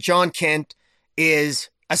care that Jon Kent is,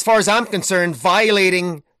 as far as I'm concerned,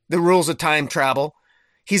 violating the rules of time travel.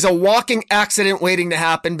 He's a walking accident waiting to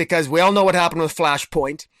happen, because we all know what happened with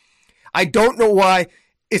Flashpoint. I don't know why.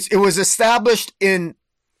 It was established in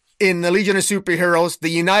the Legion of Superheroes. The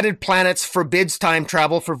United Planets forbids time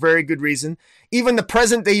travel for very good reason. Even the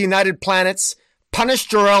present-day United Planets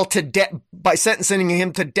punished Jor-El to death by sentencing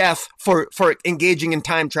him to death for engaging in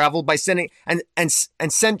time travel, by sending and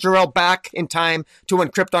sent Jor-El back in time to when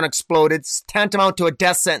Krypton exploded, tantamount to a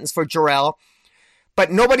death sentence for Jor-El.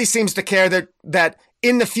 But nobody seems to care that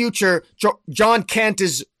in the future, Jon Kent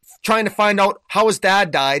is trying to find out how his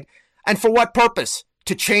dad died, and for what purpose?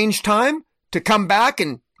 To change time? To come back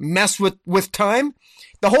and mess with time?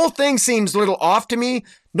 The whole thing seems a little off to me.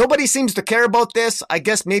 Nobody seems to care about this. I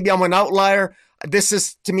guess maybe I'm an outlier. This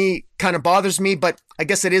is, to me, kind of bothers me, but I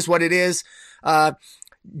guess it is what it is.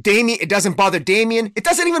 Damian, it doesn't bother Damian. It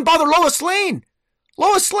doesn't even bother Lois Lane.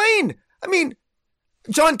 Lois Lane! I mean,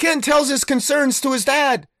 Jon Kent tells his concerns to his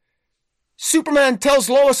dad. Superman tells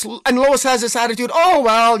Lois, and Lois has this attitude, oh,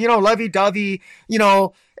 well, lovey-dovey,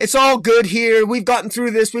 it's all good here. We've gotten through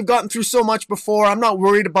this. We've gotten through so much before. I'm not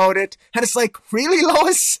worried about it. And it's like, really,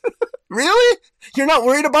 Lois? Really? You're not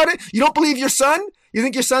worried about it? You don't believe your son? You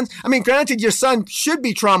think your son, granted, your son should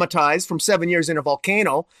be traumatized from 7 years in a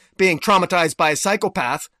volcano, being traumatized by a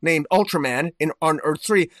psychopath named Ultraman on Earth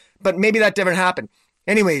 3, but maybe that didn't happen.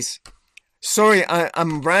 Anyways, sorry,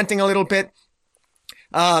 I'm ranting a little bit.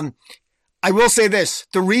 I will say this.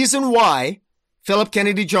 The reason why Philip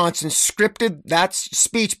Kennedy Johnson scripted that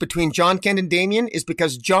speech between Jon Kent and Damian is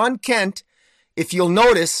because Jon Kent, if you'll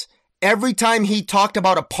notice, every time he talked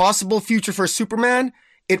about a possible future for Superman,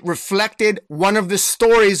 it reflected one of the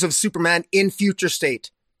stories of Superman in Future State.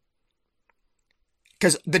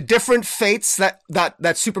 Because the different fates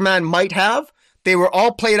that Superman might have, they were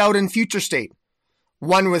all played out in Future State.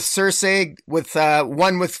 One with Cersei,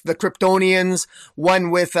 one with the Kryptonians, one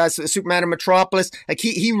with Superman in Metropolis. Like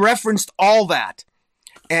he referenced all that,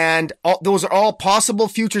 and those are all possible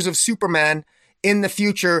futures of Superman in the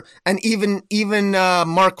future. And even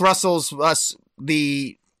Mark Russell's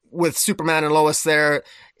with Superman and Lois there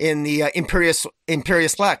in the Imperious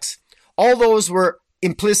Lex. All those were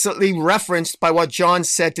implicitly referenced by what Jon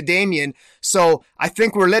said to Damian. So I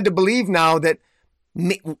think we're led to believe now that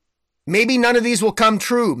maybe none of these will come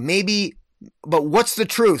true. Maybe, but what's the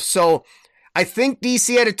truth? So I think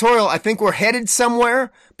DC editorial, I think we're headed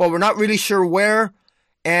somewhere, but we're not really sure where.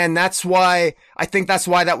 And that's why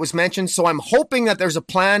that was mentioned. So I'm hoping that there's a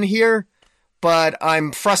plan here, but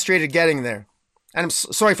I'm frustrated getting there. And I'm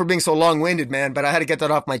sorry for being so long-winded, man, but I had to get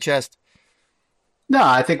that off my chest. No,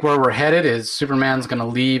 I think where we're headed is Superman's going to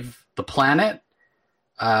leave the planet.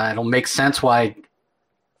 It'll make sense why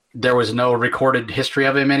there was no recorded history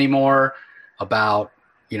of him anymore about,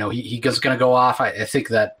 he's going to go off. I think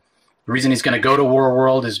that the reason he's going to go to War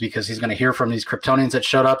World is because he's going to hear from these Kryptonians that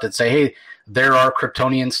showed up that say, hey, there are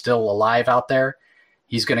Kryptonians still alive out there.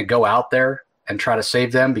 He's going to go out there and try to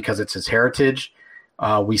save them because it's his heritage.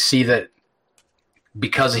 We see that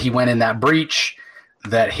because he went in that breach,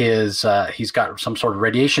 that he's got some sort of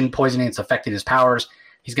radiation poisoning. It's affecting his powers.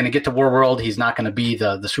 He's going to get to War World. He's not going to be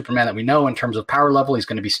the Superman that we know in terms of power level. He's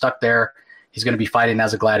going to be stuck there. He's going to be fighting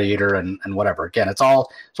as a gladiator and whatever. Again, it's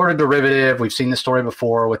all sort of derivative. We've seen this story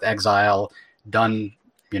before with Exile done,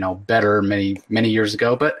 better many, many years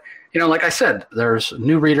ago. But, like I said, there's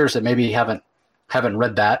new readers that maybe haven't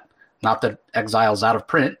read that. Not that Exile's out of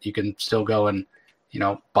print. You can still go and,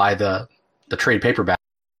 buy the trade paperback.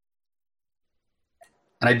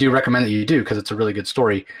 And I do recommend that you do because it's a really good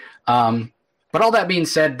story. But all that being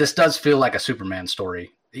said, this does feel like a Superman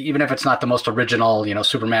story, even if it's not the most original,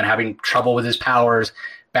 Superman having trouble with his powers,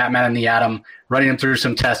 Batman and the Atom running him through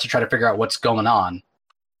some tests to try to figure out what's going on.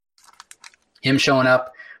 Him showing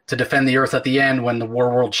up to defend the Earth at the end when the War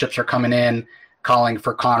World ships are coming in, calling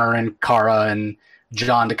for Connor and Kara and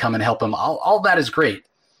John to come and help him. All that is great.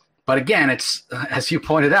 But again, it's, as you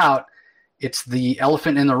pointed out, it's the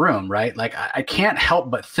elephant in the room, right? Like I can't help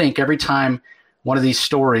but think every time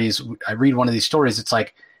I read one of these stories, it's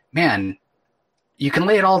like, man, you can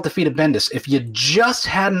lay it all at the feet of Bendis. If you just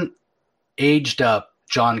hadn't aged up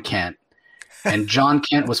Jon Kent, and Jon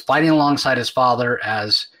Kent was fighting alongside his father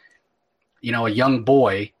as, a young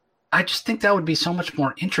boy, I just think that would be so much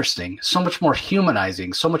more interesting, so much more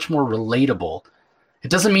humanizing, so much more relatable. It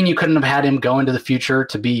doesn't mean you couldn't have had him go into the future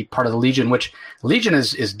to be part of the Legion, which Legion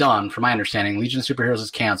is done, from my understanding. Legion of Superheroes is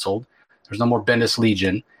canceled. There's no more Bendis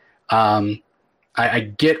Legion.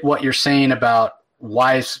 I get what you're saying about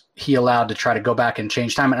why is he allowed to try to go back and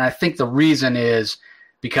change time, and I think the reason is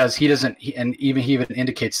because he doesn't. And he even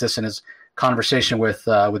indicates this in his conversation with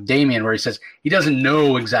Damian, where he says he doesn't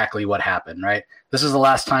know exactly what happened. Right, this is the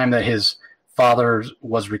last time that his father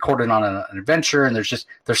was recorded on an adventure, and there's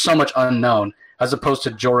so much unknown, as opposed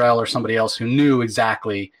to Jor-El or somebody else who knew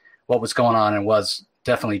exactly what was going on and was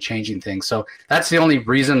definitely changing things. So that's the only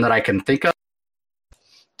reason that I can think of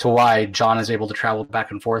to why Jon is able to travel back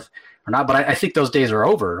and forth or not. But I think those days are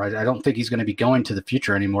over. I don't think he's going to be going to the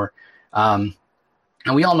future anymore. And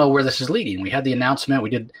we all know where this is leading. We had the announcement.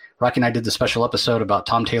 Rocky and I did the special episode about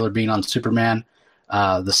Tom Taylor being on Superman,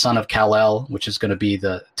 the son of Kal-El, which is going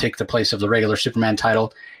to take the place of the regular Superman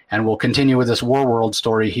title. And we'll continue with this War World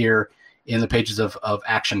story here in the pages of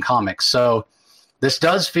Action Comics. So this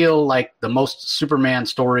does feel like the most Superman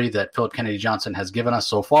story that Philip Kennedy Johnson has given us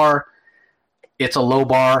so far. It's a low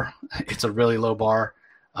bar. It's a really low bar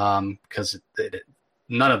because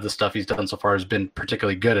none of the stuff he's done so far has been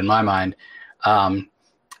particularly good in my mind. And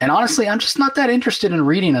honestly, I'm just not that interested in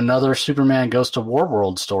reading another Superman Goes to War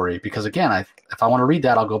World story because, again, if I want to read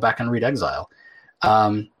that, I'll go back and read Exile.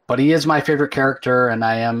 But he is my favorite character, and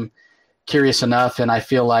I am curious enough, and I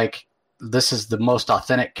feel like this is the most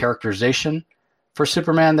authentic characterization for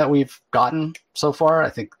Superman that we've gotten so far, I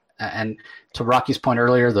think. And to Rocky's point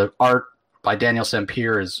earlier, the art by Daniel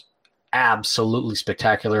Sampier is absolutely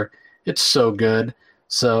spectacular. It's so good.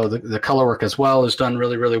 So the color work as well is done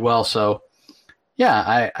really, really well. So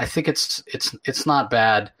yeah, I think it's not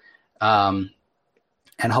bad. And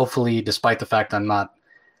hopefully, despite the fact I'm not,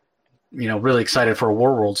 really excited for a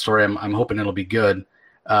War World story, I'm hoping it'll be good.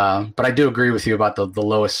 But I do agree with you about the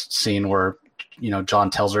Lois scene where, Jon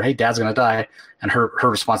tells her, "Hey, Dad's going to die." And her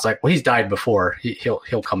response like, "Well, he's died before.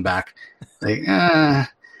 He'll come back." Like,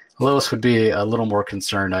 Lois would be a little more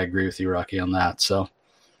concerned. I agree with you, Rocky, on that. So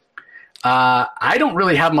I don't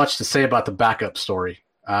really have much to say about the backup story.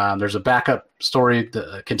 There's a backup story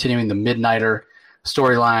continuing the Midnighter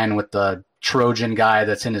storyline with the Trojan guy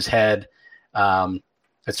that's in his head.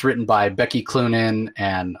 It's written by Becky Cloonan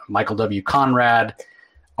and Michael W. Conrad.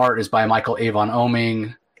 Art is by Michael Avon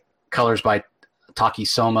Oeming. Colors by Taki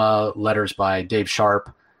Soma. Letters by Dave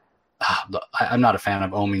Sharp. I'm not a fan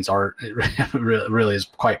of Oeming's art. It really is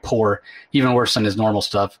quite poor, even worse than his normal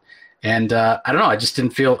stuff. And I don't know. I just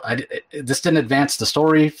didn't feel this didn't advance the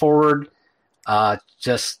story forward.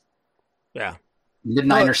 Midnighter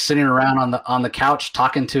sitting around on the couch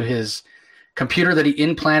talking to his computer that he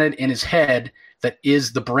implanted in his head that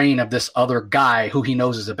is the brain of this other guy who he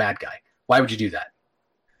knows is a bad guy. Why would you do that?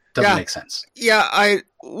 Doesn't make sense. Yeah,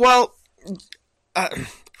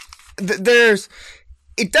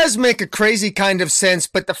 it does make a crazy kind of sense,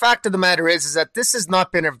 but the fact of the matter is that this has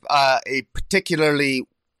not been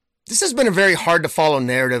this has been a very hard to follow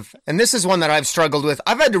narrative, and this is one that I've struggled with.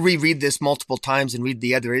 I've had to reread this multiple times and read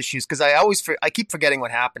the other issues because I keep forgetting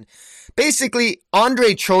what happened. Basically,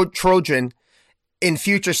 Andre Trojan in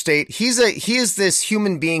Future State, he is this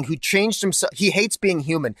human being who changed himself. He hates being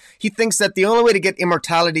human. He thinks that the only way to get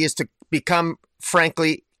immortality is to become,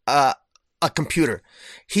 frankly, a computer.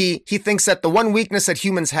 He thinks that the one weakness that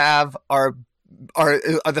humans have are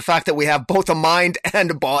the fact that we have both a mind and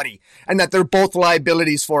a body, and that they're both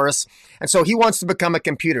liabilities for us. And so he wants to become a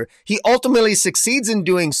computer. He ultimately succeeds in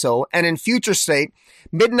doing so, and in Future State,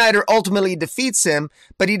 Midnighter ultimately defeats him,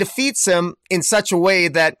 but he defeats him in such a way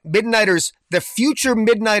that the future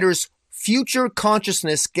Midnighter's future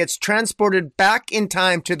consciousness gets transported back in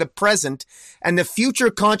time to the present, and the future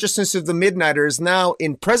consciousness of the Midnighter is now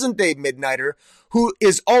in present-day Midnighter, who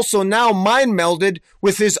is also now mind melded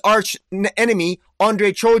with his arch enemy,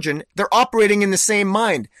 Andre Trojan. They're operating in the same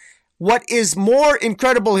mind. What is more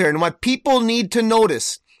incredible here, and what people need to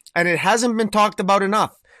notice, and it hasn't been talked about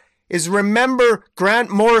enough, is remember Grant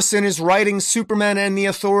Morrison is writing Superman and the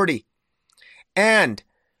Authority. And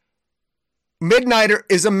Midnighter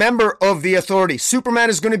is a member of the Authority. Superman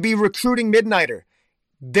is going to be recruiting Midnighter.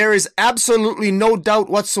 There is absolutely no doubt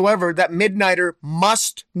whatsoever that Midnighter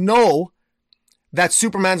must know that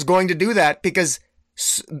Superman's going to do that because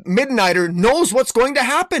Midnighter knows what's going to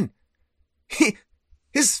happen.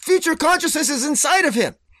 His future consciousness is inside of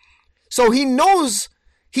him. So he knows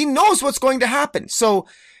what's going to happen. So,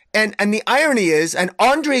 and the irony is, and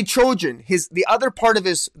Andre Trojan, the other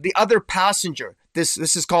passenger, this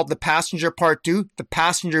is called the passenger part 2, the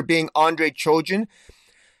passenger being Andre Trojan.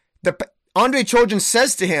 Andre Trojan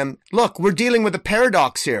says to him, look, we're dealing with a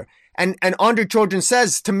paradox here. And Andre Trojan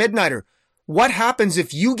says to Midnighter, what happens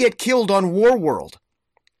if you get killed on War World?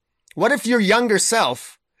 What if your younger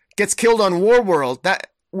self gets killed on War World?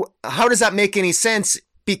 How does that make any sense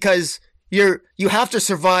because you have to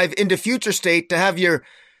survive into future state to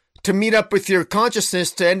meet up with your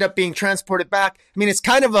consciousness to end up being transported back. I mean, it's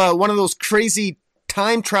kind of one of those crazy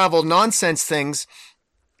time travel nonsense things,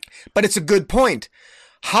 but it's a good point.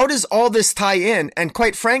 How does all this tie in? And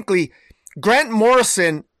quite frankly, Grant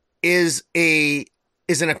Morrison is an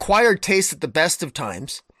acquired taste at the best of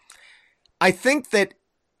times. I think that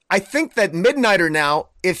Midnighter now,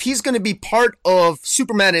 if he's going to be part of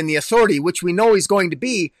Superman and the Authority, which we know he's going to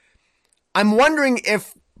be, I'm wondering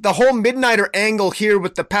if the whole Midnighter angle here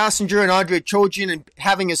with the passenger and Andre Trojan and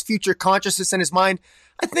having his future consciousness in his mind,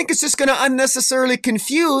 I think it's just going to unnecessarily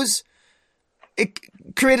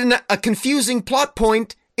create a confusing plot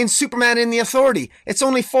point in Superman and the Authority. It's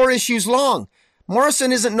only 4 issues long.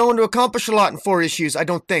 Morrison isn't known to accomplish a lot in 4 issues, I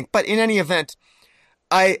don't think. But in any event,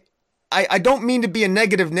 I don't mean to be a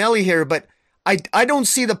negative Nelly here, but I don't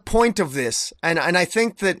see the point of this. And I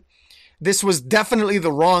think that this was definitely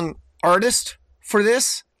the wrong artist for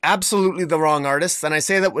this. Absolutely the wrong artist. And I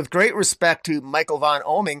say that with great respect to Michael Von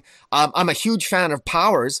Oming. I'm a huge fan of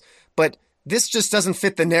Powers, but this just doesn't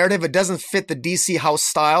fit the narrative. It doesn't fit the DC house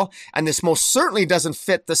style. And this most certainly doesn't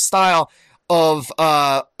fit the style of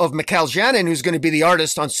Mikhail Janin, who's going to be the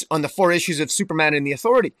artist on the 4 issues of Superman and the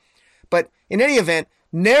Authority. But in any event,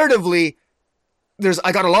 narratively,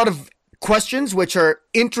 I got a lot of questions which are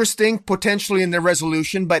interesting potentially in their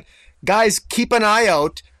resolution, but guys, keep an eye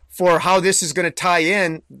out for how this is going to tie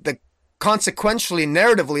in consequentially,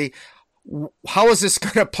 narratively. How is this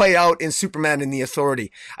going to play out in Superman and the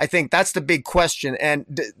Authority? I think that's the big question.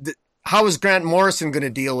 And how is Grant Morrison going to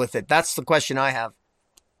deal with it? That's the question I have.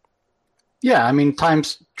 Yeah, I mean, time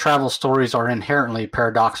travel stories are inherently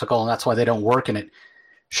paradoxical, and that's why they don't work, and it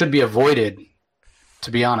should be avoided,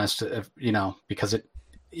 to be honest, because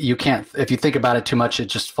you can't, if you think about it too much, it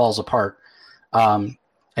just falls apart.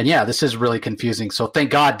 And yeah, this is really confusing. So thank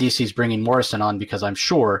God DC's bringing Morrison on, because I'm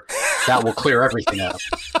sure that will clear everything up.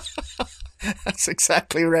 That's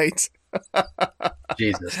exactly right.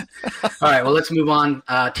 Jesus. All right, well, let's move on.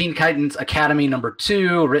 Teen Titans Academy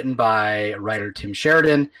 #2, written by writer Tim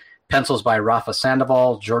Sheridan, pencils by Rafa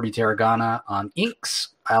Sandoval, Jordi Tarragona on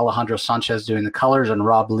inks, Alejandro Sanchez doing the colors, and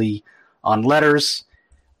Rob Lee on letters.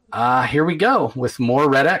 Here we go with more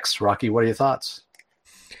Red X. Rocky, what are your thoughts?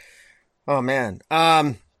 Oh man,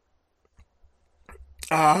 I'm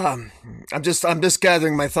just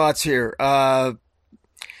gathering my thoughts here.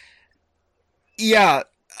 Yeah,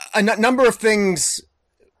 a number of things.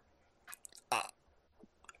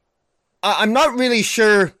 I'm not really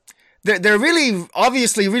sure. They're really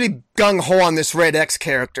obviously really gung ho on this Red X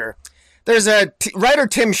character. There's a writer,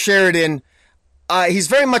 Tim Sheridan. He's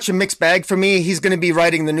very much a mixed bag for me. He's going to be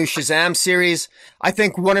writing the new Shazam series. I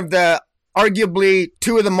think one of the arguably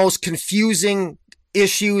 2 of the most confusing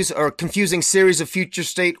issues or confusing series of Future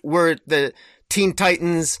State were the Teen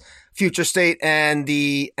Titans Future State and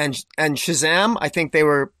Shazam. I think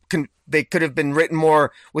they could have been written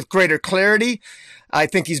more with greater clarity. I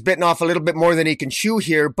think he's bitten off a little bit more than he can chew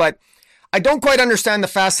here, but I don't quite understand the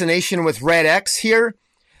fascination with Red X here.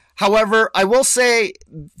 However, I will say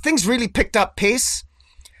things really picked up pace.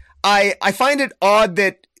 I find it odd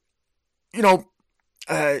that,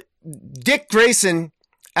 Dick Grayson,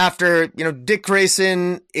 after, Dick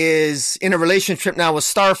Grayson is in a relationship now with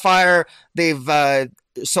Starfire.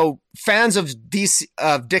 So fans of DC,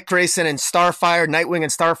 Dick Grayson and Starfire, Nightwing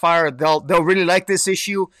and Starfire, they'll really like this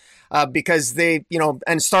issue, because they,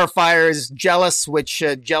 and Starfire is jealous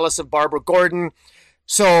of Barbara Gordon.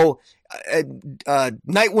 So,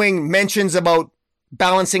 Nightwing mentions about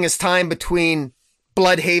balancing his time between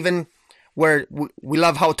Bloodhaven, where we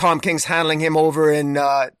love how Tom King's handling him over in,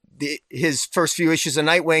 his first few issues of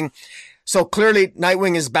Nightwing. So clearly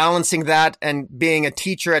Nightwing is balancing that and being a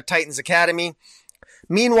teacher at Titans Academy.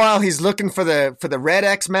 Meanwhile, he's looking for the Red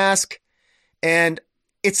X mask, and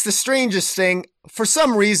it's the strangest thing. For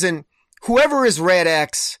some reason, whoever is Red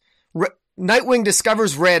X, Nightwing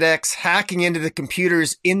discovers Red X hacking into the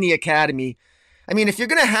computers in the Academy. I mean, if you're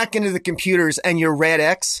going to hack into the computers and you're Red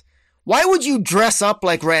X, why would you dress up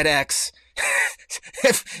like Red X?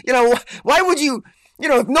 Why would you...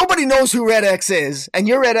 if nobody knows who Red X is, and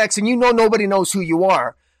you're Red X and nobody knows who you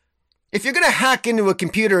are, if you're going to hack into a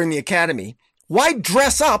computer in the Academy, why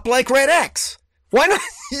dress up like Red X? Why not?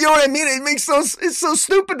 You know what I mean? It's so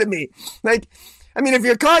stupid to me. Like, I mean, if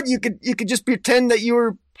you're caught, you could just pretend that you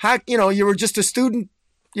were you were just a student,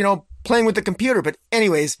 playing with the computer. But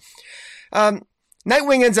anyways,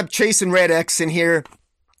 Nightwing ends up chasing Red X in here,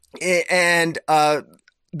 and,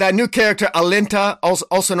 that new character, Alinta,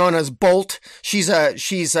 also known as Bolt, she's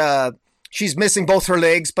missing both her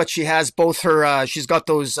legs, but she has both her, she's got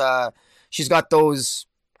those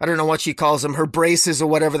I don't know what she calls them, her braces or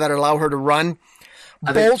whatever that allow her to run.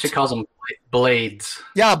 I think she calls them blades.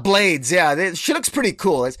 Yeah, blades. Yeah, she looks pretty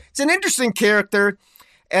cool. It's an interesting character,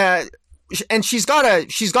 and she's got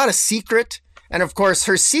a secret. And of course,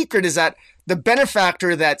 her secret is that the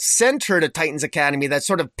benefactor that sent her to Titans Academy, that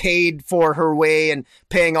sort of paid for her way and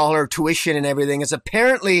paying all her tuition and everything, is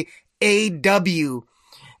apparently AW.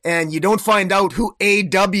 And you don't find out who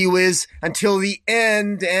AW is until the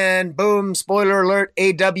end. And boom, spoiler alert,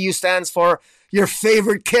 AW stands for your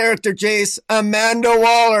favorite character, Jace, Amanda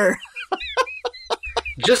Waller.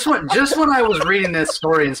 Just when I was reading this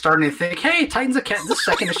story and starting to think, hey, Titans Academy, this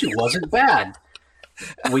second issue wasn't bad.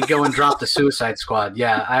 We go and drop the Suicide Squad.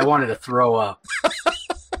 Yeah, I wanted to throw up.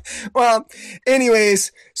 Well,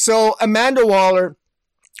 anyways, so Amanda Waller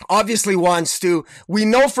obviously wants to. We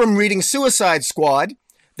know from reading Suicide Squad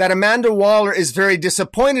that Amanda Waller is very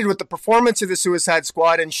disappointed with the performance of the Suicide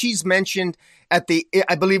Squad, and she's mentioned I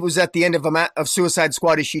believe it was at the end of Suicide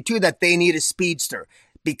Squad issue 2, that they need a speedster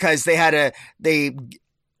because during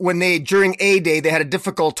A-Day, they had a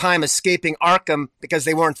difficult time escaping Arkham because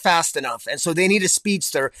they weren't fast enough. And so they need a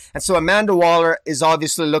speedster. And so Amanda Waller is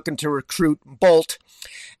obviously looking to recruit Bolt.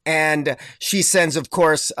 And she sends, of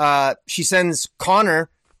course, Connor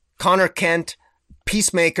Kent,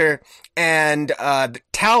 Peacemaker, and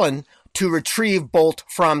Talon to retrieve Bolt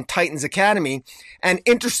from Titans Academy. And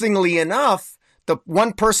interestingly enough, the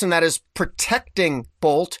one person that is protecting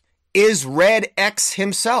Bolt is Red X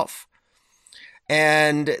himself.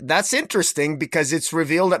 And that's interesting because it's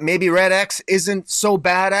revealed that maybe Red X isn't so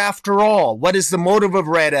bad after all. What is the motive of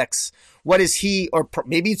Red X? What is he, or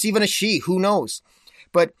maybe it's even a she, who knows?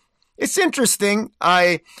 But it's interesting.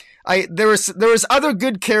 There was other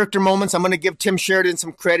good character moments. I'm going to give Tim Sheridan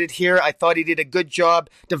some credit here. I thought he did a good job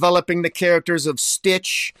developing the characters of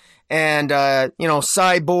Stitch and,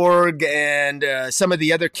 Cyborg and some of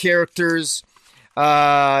the other characters.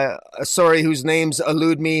 Whose names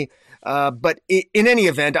elude me. But in any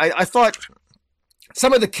event, I thought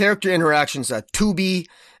some of the character interactions, Tubi,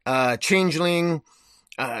 Changeling,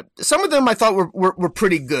 some of them I thought were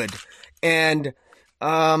pretty good. And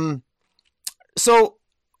so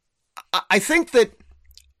I think that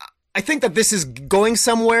this is going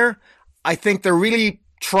somewhere. I think they're really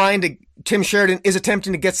Tim Sheridan is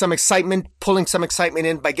attempting to get some excitement, pulling some excitement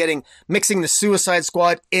in by mixing the Suicide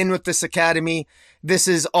Squad in with this academy. This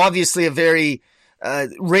is obviously a very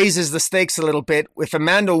raises the stakes a little bit. If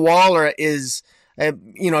Amanda Waller is,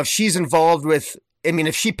 if she's involved with,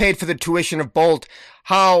 if she paid for the tuition of Bolt,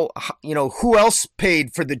 who else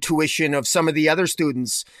paid for the tuition of some of the other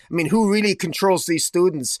students? Who really controls these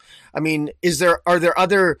students? Is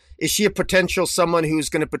she a potential someone who's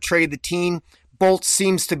going to betray the team? Bolt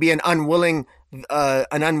seems to be an unwilling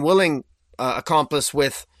accomplice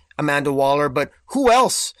with Amanda Waller, but who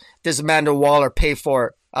else does Amanda Waller pay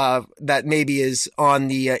for that maybe is on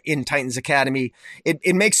the in Titans Academy?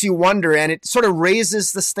 It makes you wonder, and it sort of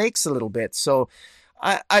raises the stakes a little bit. So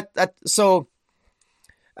I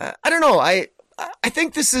don't know. I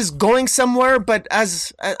think this is going somewhere, but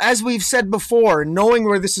as we've said before, knowing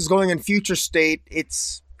where this is going in future state,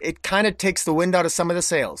 it kind of takes the wind out of some of the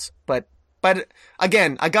sails. But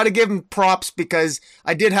again, I got to give him props because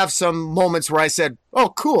I did have some moments where I said, "Oh,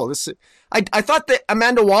 cool." I thought the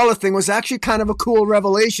Amanda Waller thing was actually kind of a cool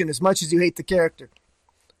revelation, as much as you hate the character.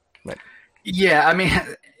 But yeah,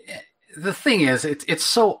 the thing is, it's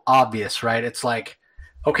so obvious, right? It's like,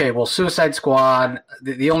 okay, well, Suicide Squad.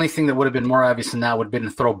 The only thing that would have been more obvious than that would have been to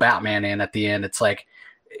throw Batman in at the end. It's like,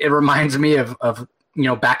 it reminds me of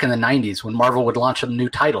back in the '90s when Marvel would launch a new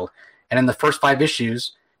title, and in the first 5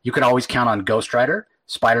 issues, you could always count on Ghost Rider,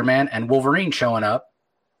 Spider-Man, and Wolverine showing up,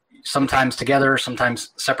 sometimes together, sometimes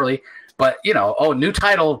separately. But, new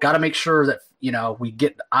title, got to make sure that, we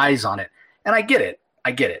get eyes on it. And I get it,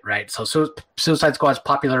 right? So Suicide Squad's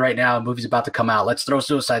popular right now. A movie's about to come out. Let's throw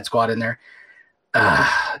Suicide Squad in there.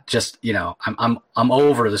 I'm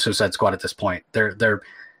over the Suicide Squad at this point. They're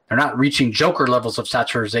not reaching Joker levels of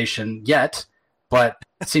saturation yet, but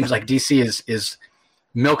it seems like DC is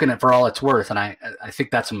milking it for all it's worth, and I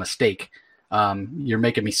think that's a mistake. You're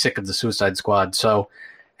making me sick of the Suicide Squad. So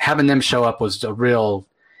having them show up was a real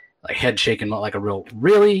head shaking, like a real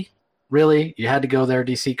really you had to go there,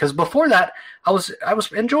 DC. Because before that, I was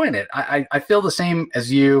enjoying it. I feel the same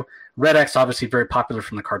as you. Red X obviously very popular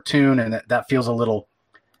from the cartoon, and that feels a little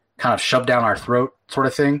kind of shoved down our throat sort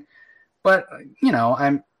of thing. But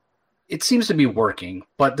it seems to be working.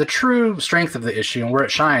 But the true strength of the issue and where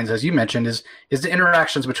it shines, as you mentioned, is the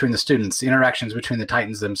interactions between the students, the interactions between the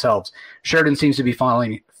Titans themselves. Sheridan seems to be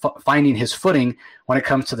finding his footing when it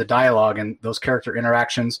comes to the dialogue and those character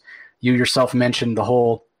interactions. You yourself mentioned the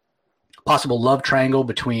whole possible love triangle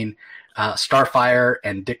between Starfire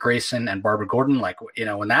and Dick Grayson and Barbara Gordon. Like, you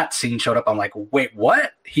know, when that scene showed up, I'm like, wait,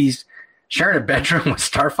 what? He's sharing a bedroom with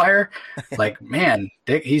Starfire? Like, man,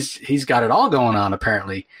 Dick, he's got it all going on,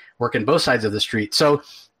 apparently, working both sides of the street. So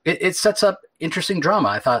it sets up interesting drama.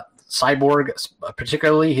 I thought Cyborg,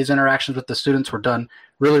 particularly his interactions with the students, were done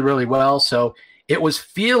really, really well. So it was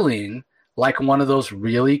feeling like one of those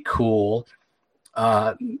really cool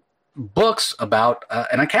books about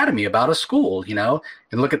an academy, about a school, you know,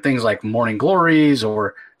 and look at things like Morning Glories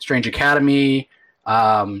or Strange Academy.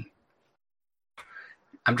 I'm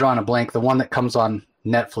drawing a blank. The one that comes on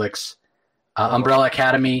Netflix, Umbrella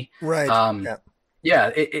Academy. Right.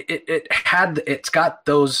 Yeah. It's got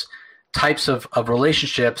those types of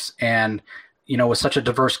relationships, and, you know, with such a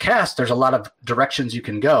diverse cast, there's a lot of directions you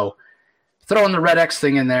can go. Throw in the Red X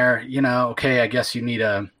thing in there, you know, okay, I guess you need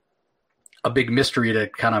a big mystery to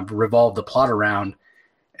kind of revolve the plot around.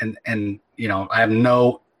 And, you know, I have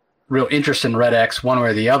no real interest in Red X one way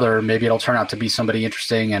or the other. Maybe it'll turn out to be somebody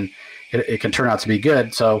interesting and it can turn out to be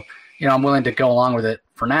good. So, you know, I'm willing to go along with it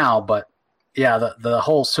for now, but yeah, the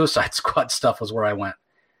whole Suicide Squad stuff was where I went,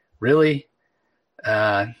 really?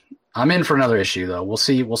 I'm in for another issue though. We'll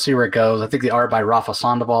see where it goes. I think the art by Rafa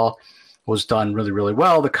Sandoval was done really, really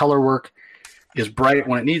well. The color work is bright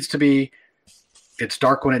when it needs to be. It's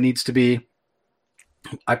dark when it needs to be.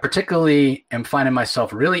 I particularly am finding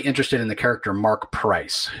myself really interested in the character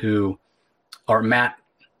Matthew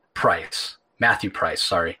Price,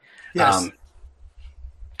 sorry. Yes.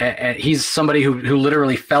 And he's somebody who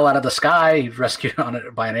literally fell out of the sky. He was rescued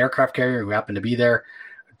by an aircraft carrier who happened to be there.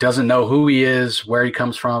 Doesn't know who he is, where he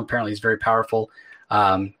comes from. Apparently he's very powerful.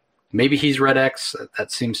 Maybe he's Red X.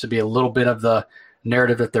 That seems to be a little bit of the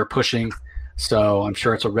narrative that they're pushing. So I'm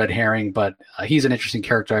sure it's a red herring, but he's an interesting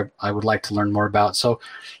character I would like to learn more about. So,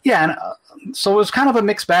 yeah, and so it was kind of a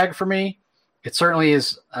mixed bag for me. It certainly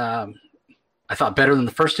is, I thought, better than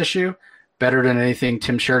the first issue, better than anything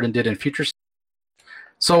Tim Sheridan did in future.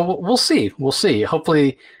 So we'll see. We'll see.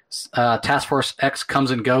 Hopefully Task Force X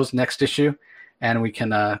comes and goes next issue, and we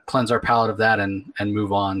can cleanse our palate of that and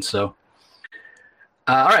move on. So,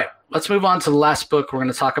 all right. Let's move on to the last book we're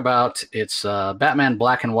going to talk about. It's Batman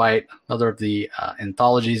Black and White, another of the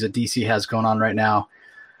anthologies that DC has going on right now.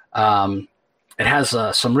 It has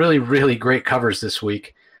some really, really great covers this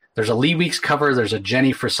week. There's a Lee Weeks cover, there's a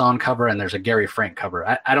Jenny Frisson cover, and there's a Gary Frank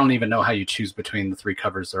cover. I don't even know how you choose between the three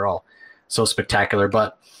covers. They're all so spectacular.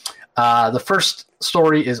 But the first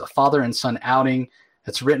story is A Father and Son Outing.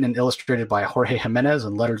 It's written and illustrated by Jorge Jimenez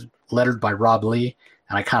and lettered by Rob Lee.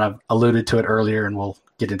 And I kind of alluded to it earlier, and we'll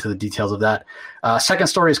get into the details of that. Second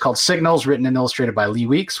story is called Signals, written and illustrated by Lee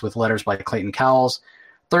Weeks with letters by Clayton Cowles.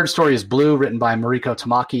 Third story is Blue, written by Mariko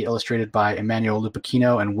Tamaki, illustrated by Emmanuel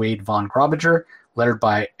Lupacchino and Wade Von Grobinger, lettered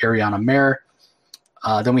by Ariana Mayer.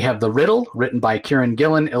 Then we have The Riddle, written by Kieran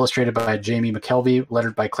Gillen, illustrated by Jamie McKelvey,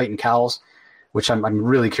 lettered by Clayton Cowles, which I'm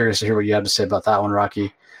really curious to hear what you have to say about that one,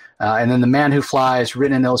 Rocky. And then The Man Who Flies,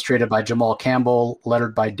 written and illustrated by Jamal Campbell,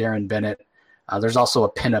 lettered by Darren Bennett. There's also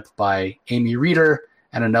a pinup by Amy Reeder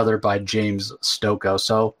and another by James Stocco.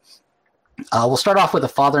 So we'll start off with A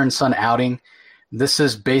Father and Son Outing. This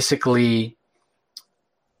is basically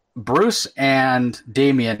Bruce and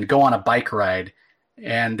Damian go on a bike ride,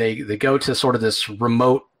 and they go to sort of this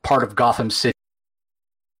remote part of Gotham City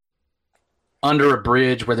under a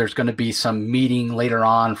bridge where there's going to be some meeting later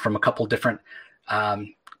on from a couple different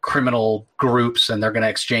criminal groups, and they're going to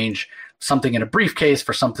exchange something in a briefcase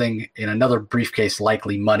for something in another briefcase,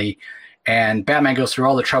 likely money. And Batman goes through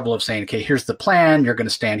all the trouble of saying, okay, here's the plan. You're going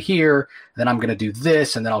to stand here. Then I'm going to do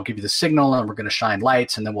this. And then I'll give you the signal, and we're going to shine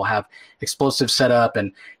lights. And then we'll have explosives set up.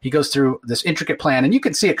 And he goes through this intricate plan. And you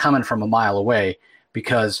can see it coming from a mile away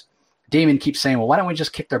because Damien keeps saying, well, why don't we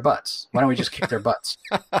just kick their butts? Why don't we just kick their butts?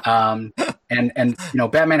 And you know,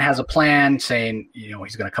 Batman has a plan saying, you know,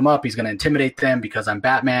 he's going to come up. He's going to intimidate them because I'm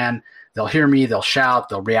Batman. They'll hear me. They'll shout.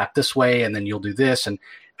 They'll react this way. And then you'll do this. And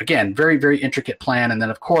again, very, very intricate plan. And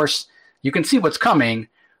then, of course, you can see what's coming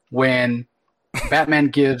when Batman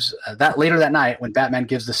gives that later that night, when Batman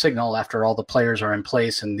gives the signal after all the players are in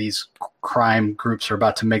place and these crime groups are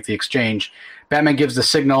about to make the exchange. Batman gives the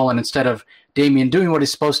signal, and instead of Damian doing what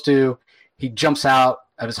he's supposed to, he jumps out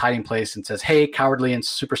of his hiding place and says, hey, cowardly and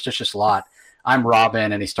superstitious lot, I'm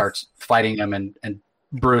Robin. And he starts fighting him, and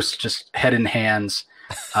Bruce just head in hands,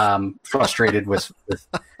 frustrated with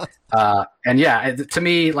and yeah, to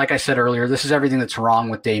me, like I said earlier, this is everything that's wrong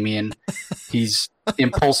with Damian. He's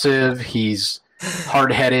impulsive. He's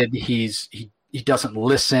hard-headed. He doesn't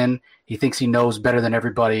listen. He thinks he knows better than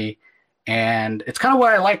everybody. And it's kind of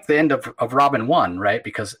why I like the end of Robin 1, right?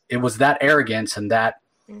 Because it was that arrogance and that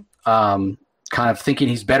kind of thinking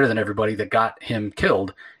he's better than everybody that got him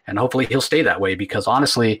killed. And hopefully he'll stay that way, because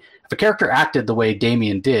honestly, if a character acted the way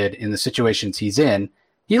Damian did in the situations he's in,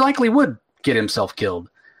 he likely would get himself killed.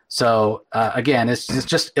 So again, it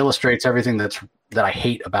just illustrates everything that I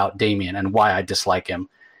hate about Damian and why I dislike him.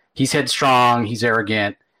 He's headstrong. He's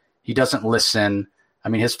arrogant. He doesn't listen. I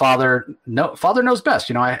mean, his father knows best.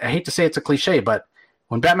 You know, I hate to say it's a cliche, but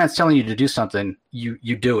when Batman's telling you to do something,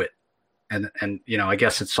 you do it. And you know, I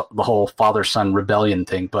guess it's the whole father-son rebellion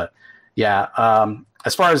thing. But yeah,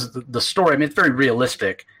 as far as the story, I mean, it's very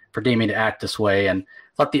realistic for Damian to act this way. And I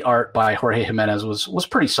thought the art by Jorge Jimenez was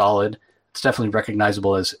pretty solid. It's definitely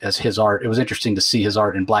recognizable as his art. It was interesting to see his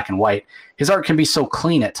art in black and white. His art can be so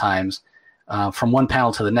clean at times. From one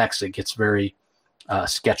panel to the next, it gets very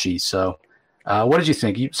sketchy. So what did you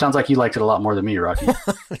think? Sounds like you liked it a lot more than me, Rocky.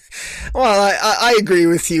 Well, I agree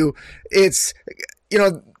with you. It's, you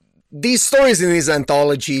know, these stories in these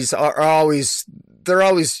anthologies are always,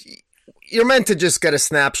 you're meant to just get a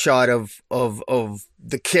snapshot of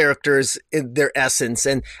the characters in their essence.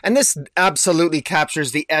 And this absolutely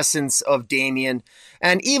captures the essence of Damian.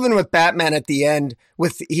 And even with Batman at the end,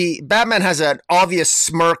 Batman has an obvious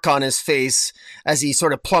smirk on his face as he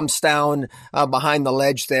sort of plumps down behind the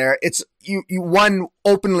ledge there. It's one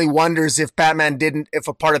openly wonders if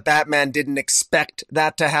a part of Batman didn't expect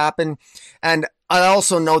that to happen. And I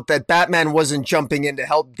also note that Batman wasn't jumping in to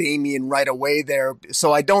help Damian right away there.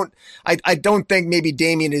 So I don't think maybe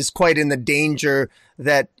Damian is quite in the danger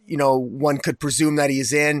that, you know, one could presume that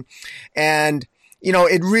he's in. And, you know,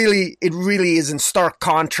 it really is in stark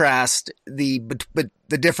contrast, the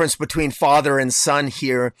difference between father and son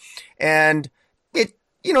here. And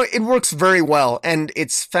it works very well, and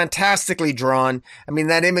it's fantastically drawn. I mean,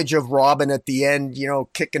 that image of Robin at the end, you know,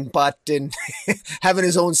 kicking butt and having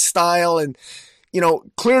his own style. And, you know,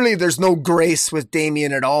 clearly there's no grace with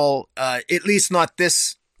Damian at all. At least not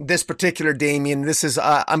this particular Damian. This is,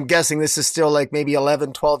 I'm guessing this is still like maybe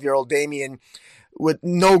 11, 12-year-old Damian with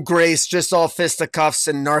no grace, just all fisticuffs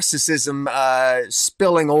and narcissism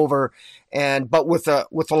spilling over, but with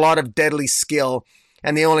a lot of deadly skill.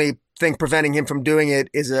 And the only thing preventing him from doing it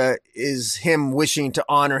is him wishing to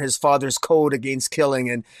honor his father's code against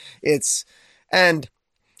killing. And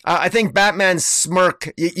I think Batman's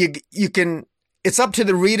smirk, you can, it's up to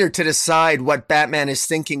the reader to decide what Batman is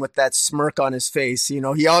thinking with that smirk on his face. You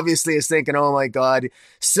know, he obviously is thinking, oh my God,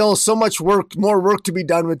 still so much more work to be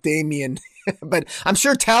done with Damian. But I'm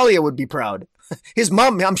sure Talia would be proud. His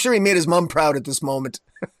mom, I'm sure he made his mom proud at this moment.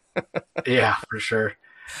 Yeah, for sure.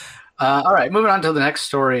 All right, moving on to the next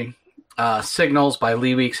story. Signals by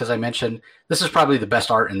Lee Weeks, as I mentioned. This is probably the best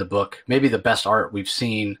art in the book, maybe the best art we've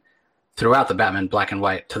seen throughout the Batman black and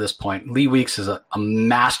white to this point. Lee Weeks is a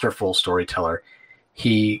masterful storyteller.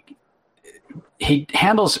 He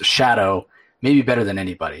handles shadow maybe better than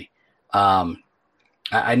anybody.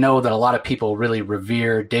 I know that a lot of people really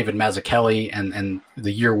revere David Mazzucchelli and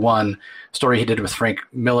the Year One story he did with Frank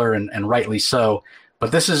Miller, and rightly so.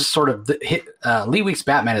 But this is sort of Lee Weeks'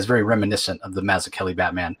 Batman is very reminiscent of the Mazzucchelli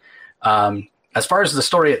Batman. As far as the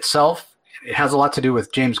story itself, it has a lot to do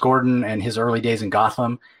with James Gordon and his early days in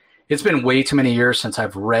Gotham. It's been way too many years since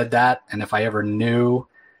I've read that, and if I ever knew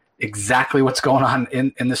exactly what's going on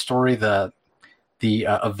in the story, the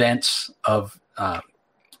events of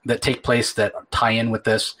that take place that tie in with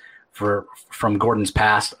this from Gordon's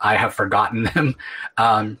past, I have forgotten them.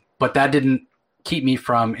 But that didn't keep me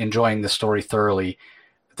from enjoying the story thoroughly.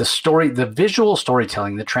 The visual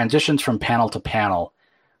storytelling, the transitions from panel to panel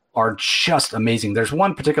are just amazing. There's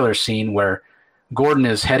one particular scene where Gordon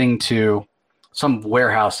is heading to some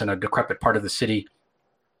warehouse in a decrepit part of the city,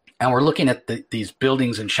 and we're looking at these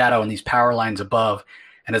buildings in shadow and these power lines above.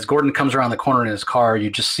 And as Gordon comes around the corner in his car, you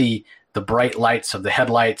just see the bright lights of the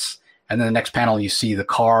headlights. And then the next panel, you see the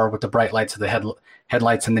car with the bright lights of the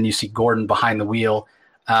headlights. And then you see Gordon behind the wheel.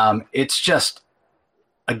 It's just,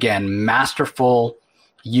 again, masterful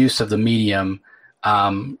use of the medium.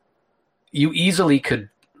 You easily could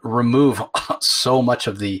remove so much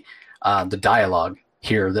of the dialogue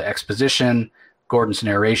here, the exposition, Gordon's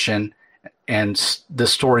narration, and the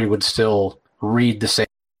story would still read the same.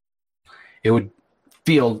 It would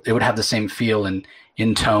have the same feel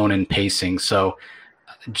in tone and pacing. So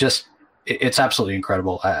it's absolutely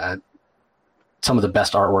incredible. Some of the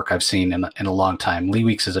best artwork I've seen in a long time. Lee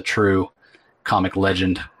Weeks is a true comic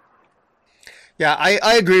legend. Yeah,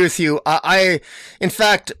 I agree with you. In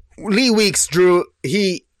fact, Lee Weeks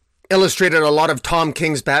he illustrated a lot of Tom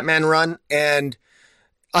King's Batman run, and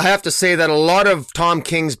I have to say that a lot of Tom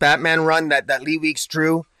King's Batman run that Lee Weeks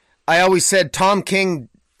drew, I always said Tom King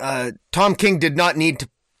did not need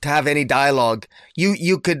to have any dialogue.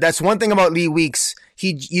 You could. That's one thing about Lee Weeks.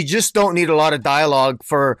 You just don't need a lot of dialogue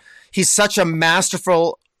he's such a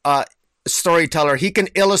masterful storyteller. He can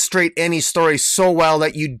illustrate any story so well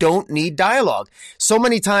that you don't need dialogue. So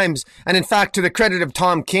many times, and in fact, to the credit of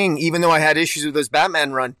Tom King, even though I had issues with his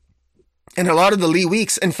Batman run, and a lot of the Lee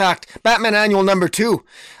Weeks, in fact, Batman Annual number 2,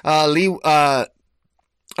 Lee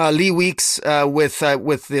Weeks with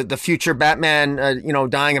the future Batman,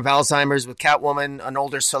 dying of Alzheimer's with Catwoman, an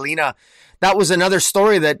older Selina. That was another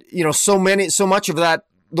story that, so much of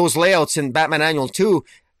those layouts in Batman Annual 2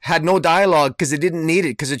 had no dialogue because it didn't need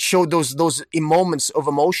it, because it showed those moments of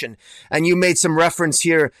emotion. And you made some reference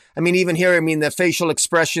here. I mean, even here, the facial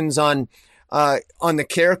expressions on the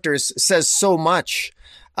characters says so much,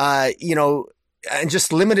 and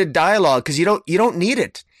just limited dialogue because you don't need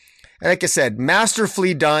it. Like I said,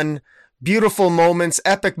 masterfully done, beautiful moments,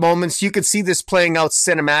 epic moments. You could see this playing out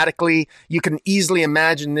cinematically. You can easily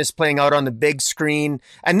imagine this playing out on the big screen.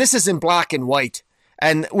 And this is in black and white,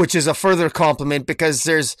 and which is a further compliment because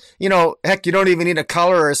there's, heck, you don't even need a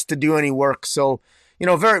colorist to do any work. So,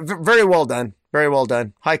 very, very well done. Very well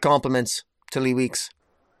done. High compliments to Lee Weeks.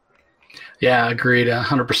 Yeah, agreed,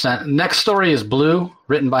 100%. Next story is Blue,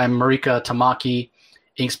 written by Marika Tamaki,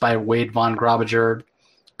 inks by Wade Von Grobiger,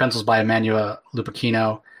 pencils by Emmanuel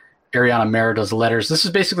Lupacchino. Ariana Mera does the letters. This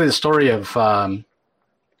is basically the story of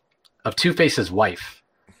Two-Face's wife.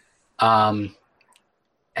 And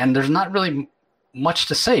there's not really much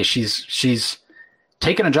to say. She's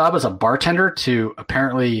taken a job as a bartender to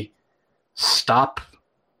apparently stop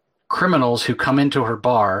criminals who come into her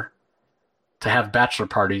bar to have bachelor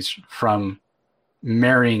parties from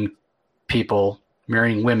marrying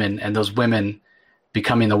women, and those women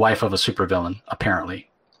becoming the wife of a supervillain, apparently.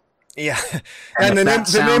 Yeah, and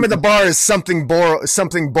the name of the bar is something borrowed,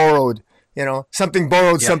 something borrowed. Something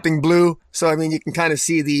borrowed, something blue. So you can kind of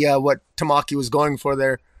see the what Tamaki was going for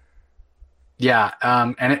there. Yeah,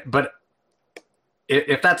 but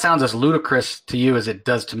if that sounds as ludicrous to you as it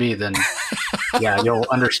does to me, then yeah, you'll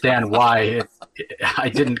understand why I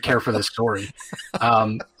didn't care for this story.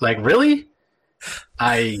 Really?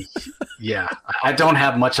 I don't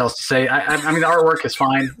have much else to say. I mean, the artwork is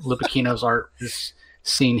fine. Lupacchino's art is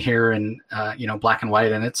seen here in black and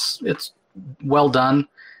white, and it's well done.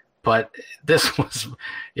 But this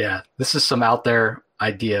is some out there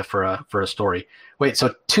idea for a story. Wait,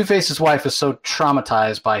 so Two-Face's wife is so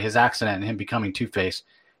traumatized by his accident and him becoming Two-Face,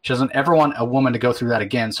 she doesn't ever want a woman to go through that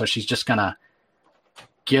again, so she's just gonna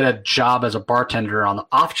get a job as a bartender on the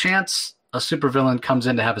off chance a supervillain comes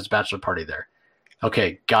in to have his bachelor party there.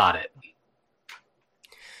 Okay, got it.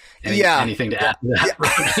 Anything to add to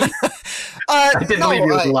that? I didn't leave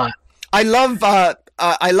you with a lot. I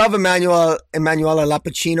love Emanuela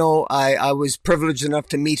Lupacchino. I was privileged enough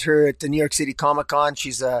to meet her at the New York City Comic Con.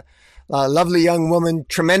 She's a lovely young woman,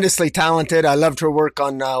 tremendously talented. I loved her work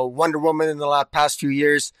on Wonder Woman in the past few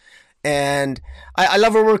years, and I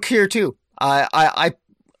love her work here too. I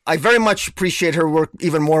very much appreciate her work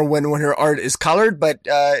even more when her art is colored, but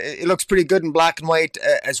it looks pretty good in black and white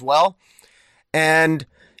as well. And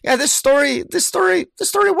yeah, this story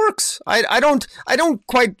works. I'm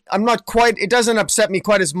not quite, it doesn't upset me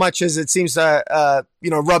quite as much as it seems to,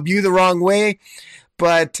 rub you the wrong way.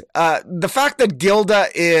 But the fact that Gilda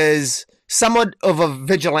is somewhat of a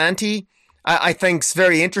vigilante, I think is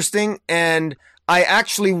very interesting. And I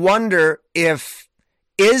actually wonder is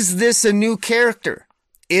this a new character?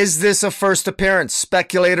 Is this a first appearance?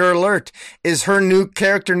 Speculator alert. Is her new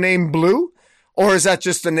character named Blue? Or is that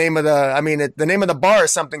just the name of the name of the bar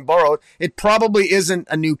is something borrowed. It probably isn't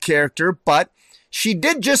a new character, but she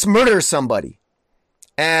did just murder somebody.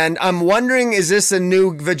 And I'm wondering, is this a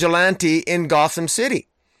new vigilante in Gotham City?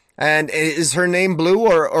 And is her name Blue,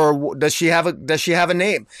 or does she have a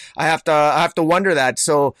name? I have to wonder that.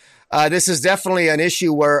 So this is definitely an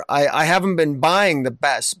issue where I haven't been buying the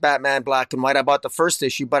best Batman Black and White. I bought the first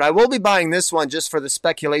issue, but I will be buying this one just for the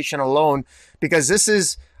speculation alone, because this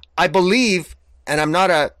is, I believe,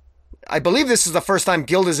 I believe this is the first time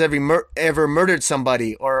Gilda's ever murdered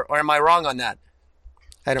somebody, or am I wrong on that?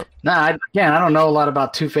 I don't know a lot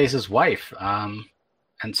about Two-Face's wife.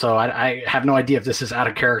 And so I have no idea if this is out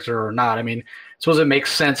of character or not. I mean, I suppose it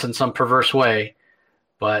makes sense in some perverse way,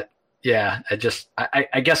 but yeah, I guess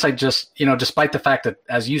despite the fact that,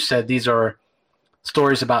 as you said, these are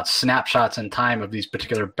stories about snapshots in time of these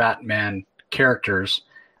particular Batman characters,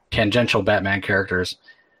 tangential Batman characters,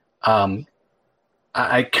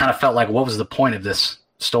 I kind of felt like, what was the point of this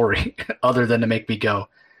story other than to make me go,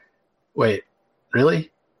 wait,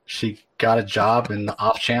 really? She got a job and the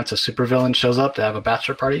off chance a supervillain shows up to have a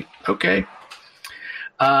bachelor party? Okay.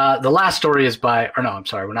 The last story is I'm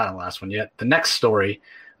sorry, we're not on the last one yet. The next story,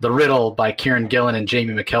 The Riddle by Kieran Gillen and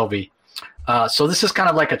Jamie McKelvey. So this is kind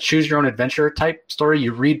of like a choose your own adventure type story.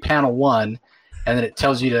 You read panel 1, and then it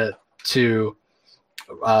tells you to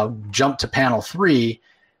jump to panel 3,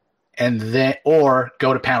 and then or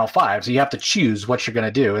go to panel 5. So you have to choose what you're going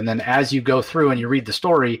to do. And then as you go through and you read the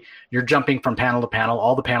story, you're jumping from panel to panel.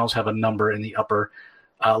 All the panels have a number in the upper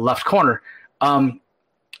left corner.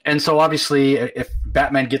 And so obviously if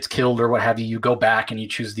Batman gets killed or what have you, you go back and you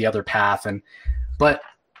choose the other path. But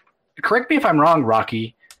correct me if I'm wrong,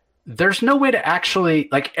 Rocky, there's no way to actually,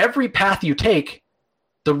 like, every path you take,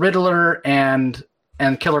 the Riddler and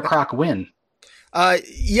Killer Croc win.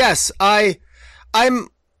 Yes, I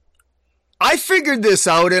figured this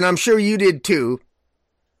out, and I'm sure you did too.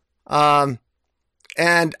 But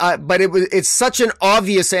it's such an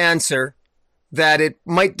obvious answer that it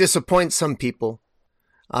might disappoint some people.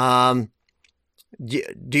 Do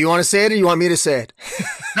you want to say it, or you want me to say it?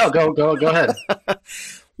 No, go ahead.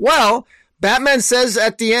 Well, Batman says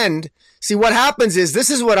at the end, see, what happens is, this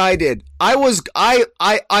is what I did. I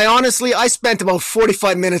honestly, I spent about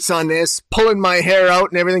 45 minutes on this, pulling my hair out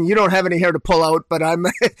and everything. You don't have any hair to pull out, but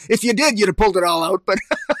if you did, you'd have pulled it all out. But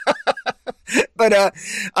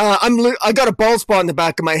I got a bald spot in the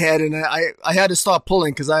back of my head, and I had to stop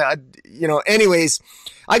pulling because anyways,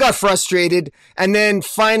 I got frustrated, and then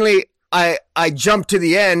finally I jumped to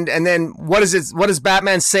the end, and then what does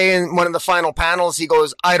Batman say in one of the final panels? He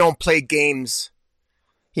goes, "I don't play games."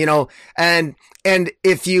 And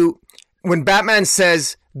when Batman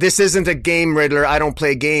says, "This isn't a game, Riddler, I don't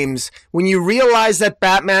play games," when you realize that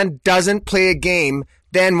Batman doesn't play a game,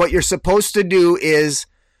 then what you're supposed to do is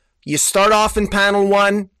you start off in panel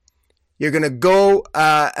 1, you're going to go,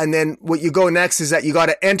 and then what you go next is that you got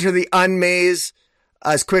to enter the unmaze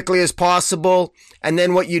as quickly as possible. And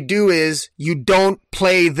then what you do is you don't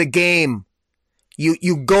play the game.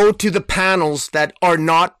 You go to the panels that are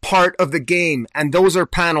not part of the game. And those are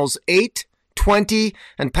panels 8, 20,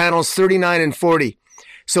 and panels 39 and 40.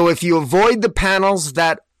 So if you avoid the panels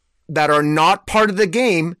that are not part of the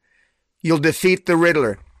game, you'll defeat the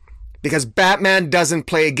Riddler. Because Batman doesn't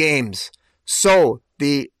play games. So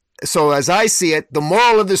as I see it, the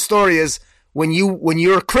moral of the story is, when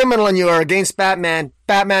you're a criminal and you are against Batman,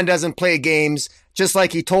 Batman doesn't play games. Just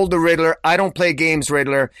like he told the Riddler, "I don't play games,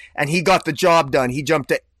 Riddler," and he got the job done. He jumped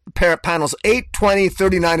to panels 8, 20,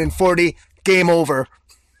 39, and 40. Game over.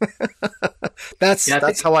 That's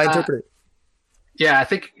how I interpret it. Yeah, I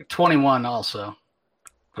think 21 also,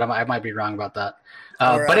 but I might be wrong about that.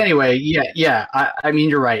 Right. But anyway, yeah. I mean,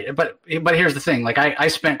 you're right. But here's the thing. Like, I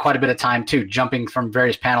spent quite a bit of time too jumping from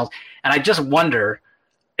various panels, and I just wonder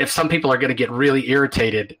if some people are going to get really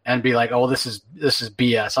irritated and be like, "Oh, this is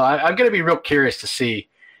BS." So I'm going to be real curious to see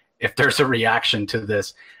if there's a reaction to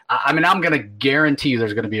this. I mean, I'm going to guarantee you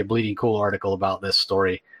there's going to be a Bleeding Cool article about this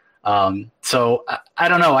story. So I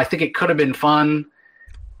don't know. I think it could have been fun,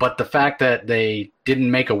 but the fact that they didn't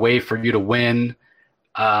make a way for you to win,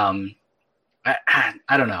 I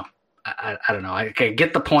don't know. I don't know. I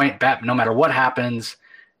get the point. No matter what happens,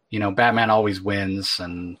 Batman always wins,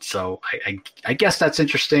 and so I guess that's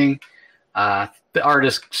interesting. The art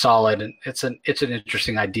is solid, and it's an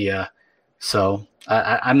interesting idea. So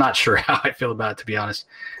I'm not sure how I feel about it, to be honest.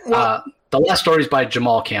 The last story is by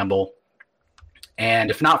Jamal Campbell,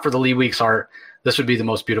 and if not for the Lee Weeks art, this would be the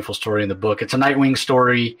most beautiful story in the book. It's a Nightwing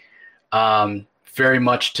story, very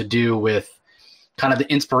much to do with kind of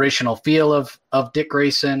the inspirational feel of Dick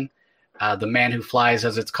Grayson, The Man Who Flies,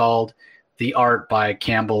 as it's called. The art by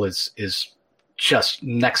Campbell is just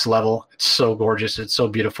next level. It's so gorgeous. It's so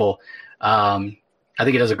beautiful. I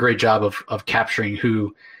think he does a great job of capturing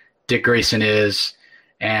who Dick Grayson is,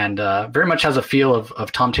 and very much has a feel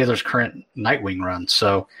of Tom Taylor's current Nightwing run.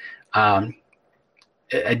 So there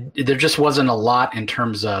just wasn't a lot in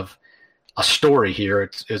terms of a story here.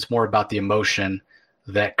 It's more about the emotion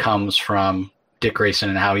that comes from Dick Grayson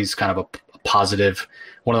and how he's kind of a positive,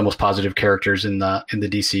 one of the most positive characters in the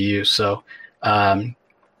DCU. So,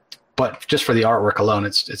 but just for the artwork alone,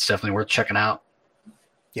 it's definitely worth checking out.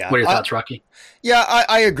 Yeah. What are your thoughts, Rocky? Yeah,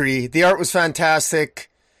 I agree. The art was fantastic.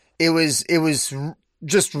 It was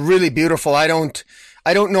just really beautiful. I don't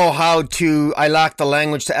know I lack the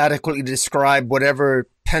language to adequately describe whatever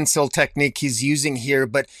pencil technique he's using here,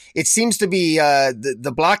 but it seems to be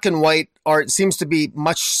the black and white art seems to be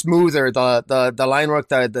much smoother. The line work,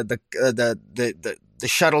 the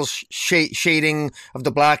shuttle shading of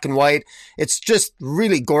the black and white, it's just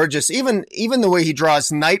really gorgeous. Even the way he draws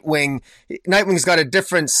Nightwing. Nightwing's got a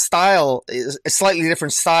different style, a slightly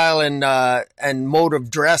different style and mode of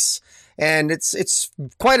dress, and it's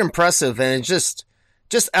quite impressive. And it just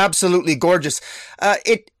just absolutely gorgeous.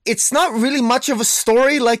 It's not really much of a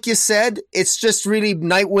story, like you said. It's just really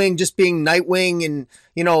Nightwing just being Nightwing and,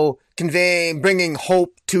 you know, bringing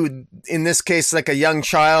hope to, in this case, like a young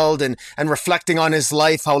child, and reflecting on his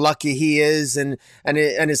life, how lucky he is, and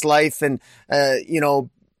his life, and you know,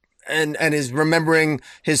 and is remembering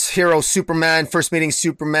his hero Superman, first meeting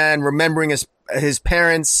Superman, remembering his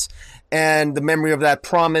parents, and the memory of that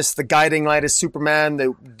promise, the guiding light of Superman,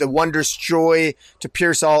 the wondrous joy to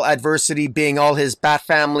pierce all adversity, being all his Bat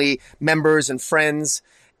family members and friends.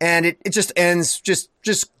 And it just ends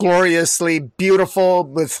just gloriously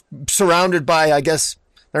beautiful, surrounded by, I guess,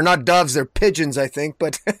 they're not doves, they're pigeons, I think.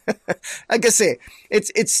 But like I say,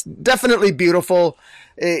 it's definitely beautiful.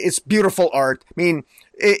 It's beautiful art. I mean,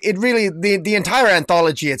 it really, the entire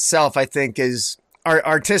anthology itself, I think, is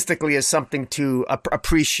artistically is something to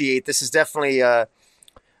appreciate. This is definitely a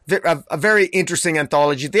very interesting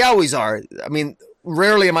anthology. They always are. I mean,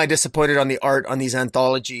 rarely am I disappointed on the art on these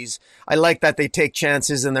anthologies. I like that they take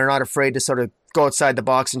chances and they're not afraid to sort of go outside the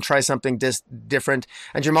box and try something different.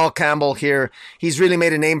 And Jamal Campbell here, he's really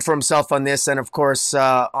made a name for himself on this, and of course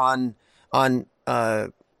on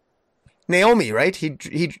Naomi, right? He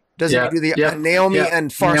doesn't do the Naomi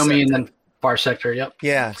and Far Sector. Naomi and then Far Sector, yep.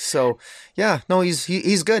 Yeah, so yeah, no,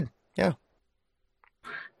 he's good. Yeah.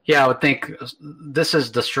 Yeah, I would think this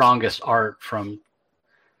is the strongest art from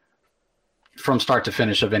start to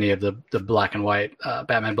finish of any of the black and white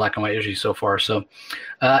Batman black and white issues so far. So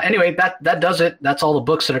anyway, that does it. That's all the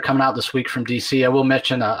books that are coming out this week from DC. I will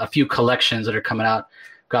mention a few collections that are coming out.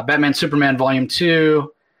 Got Batman Superman Volume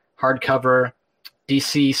 2 hardcover.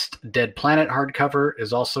 Deceased Dead Planet hardcover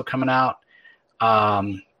is also coming out.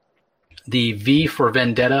 The V for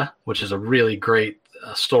Vendetta, which is a really great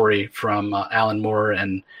story from Alan Moore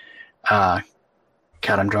and God,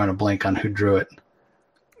 I'm drawing a blank on who drew it.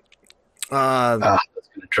 That's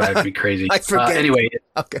going to drive me crazy. I forget. Anyway,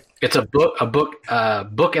 okay. It's a book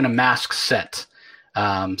and a mask set.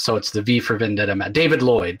 So it's the V for Vendetta. David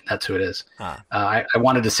Lloyd, that's who it is. I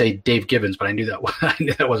wanted to say Dave Gibbons, but I knew that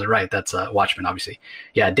wasn't right. That's Watchmen, obviously.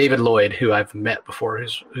 Yeah, David Lloyd, who I've met before,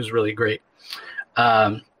 who's really great.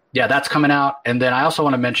 Yeah, that's coming out. And then I also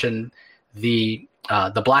want to mention the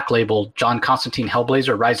Black Label John Constantine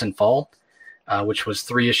Hellblazer Rise and Fall, which was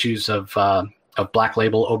 3 issues of Black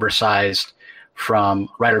Label oversized from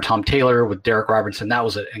writer Tom Taylor with Derek Robertson. That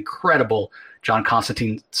was an incredible John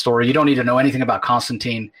Constantine story. You don't need to know anything about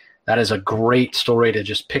Constantine. That is a great story to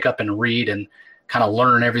just pick up and read and kind of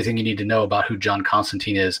learn everything you need to know about who John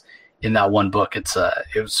Constantine is in that one book. It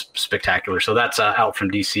was spectacular. So that's out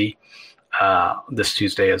from DC this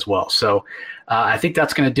Tuesday as well. So I think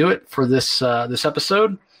that's going to do it for this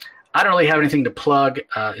episode. I don't really have anything to plug.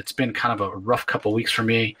 It's been kind of a rough couple weeks for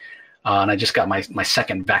me, and I just got my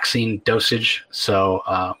second vaccine dosage,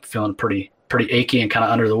 so feeling pretty achy and kind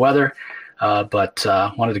of under the weather. But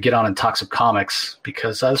wanted to get on and talk some comics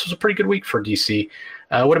because this was a pretty good week for DC.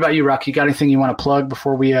 What about you, Rocky? You got anything you want to plug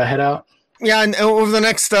before we head out? Yeah, and over the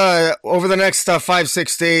next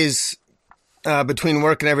 5-6 days. Between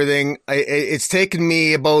work and everything, it's taken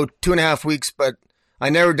me about 2.5 weeks, but I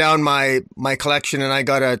narrowed down my collection, and I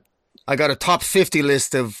got a top 50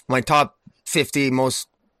 list of my top 50 most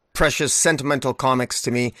precious sentimental comics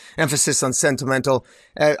to me. Emphasis on sentimental,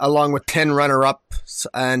 along with 10 runner-ups,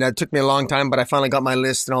 and it took me a long time, but I finally got my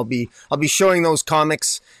list, and I'll be showing those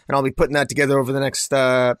comics, and I'll be putting that together over the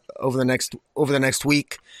next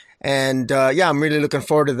week. And yeah, I'm really looking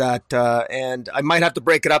forward to that. And I might have to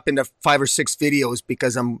break it up into 5 or 6 videos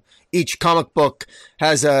because each comic book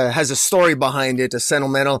has a story behind it, a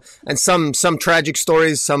sentimental, and some tragic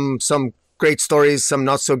stories, some great stories, some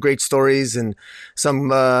not so great stories, and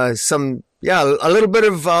some a little bit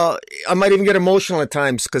of I might even get emotional at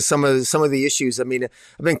times because some of the issues. I mean,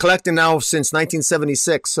 I've been collecting now since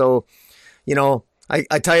 1976, so you know.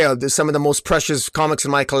 I tell you, some of the most precious comics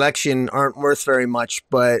in my collection aren't worth very much,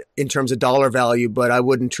 but in terms of dollar value, but I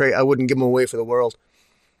wouldn't give them away for the world.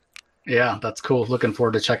 Yeah, that's cool. Looking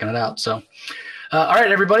forward to checking it out. So, all right,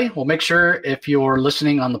 everybody. Well, make sure if you're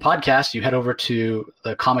listening on the podcast, you head over to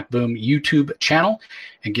the Comic Boom YouTube channel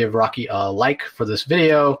and give Rocky a like for this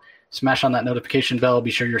video. Smash on that notification bell.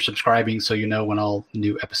 Be sure you're subscribing so you know when all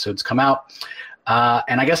new episodes come out.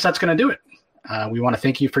 And I guess that's going to do it. We want to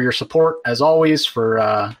thank you for your support, as always,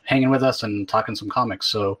 for hanging with us and talking some comics.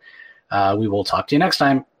 So we will talk to you next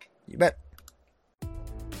time. You bet.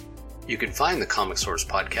 You can find the Comic Source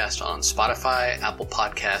podcast on Spotify, Apple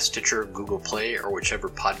Podcasts, Stitcher, Google Play, or whichever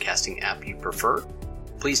podcasting app you prefer.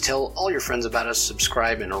 Please tell all your friends about us,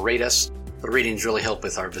 subscribe, and rate us. The ratings really help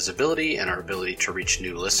with our visibility and our ability to reach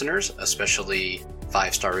new listeners, especially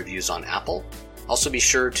 5-star reviews on Apple. Also be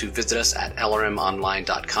sure to visit us at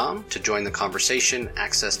lrmonline.com to join the conversation,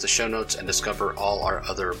 access the show notes, and discover all our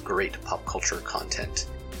other great pop culture content.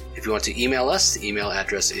 If you want to email us, the email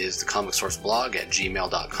address is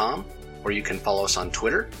thecomicsourceblog@gmail.com, or you can follow us on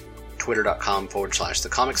Twitter,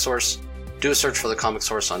 twitter.com/thecomicsource. Do a search for The Comic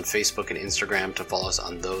Source on Facebook and Instagram to follow us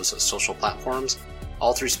on those social platforms.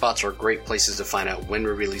 All three spots are great places to find out when we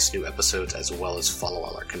release new episodes, as well as follow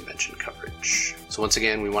all our convention coverage. So once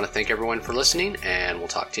again, we want to thank everyone for listening, and we'll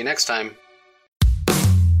talk to you next time.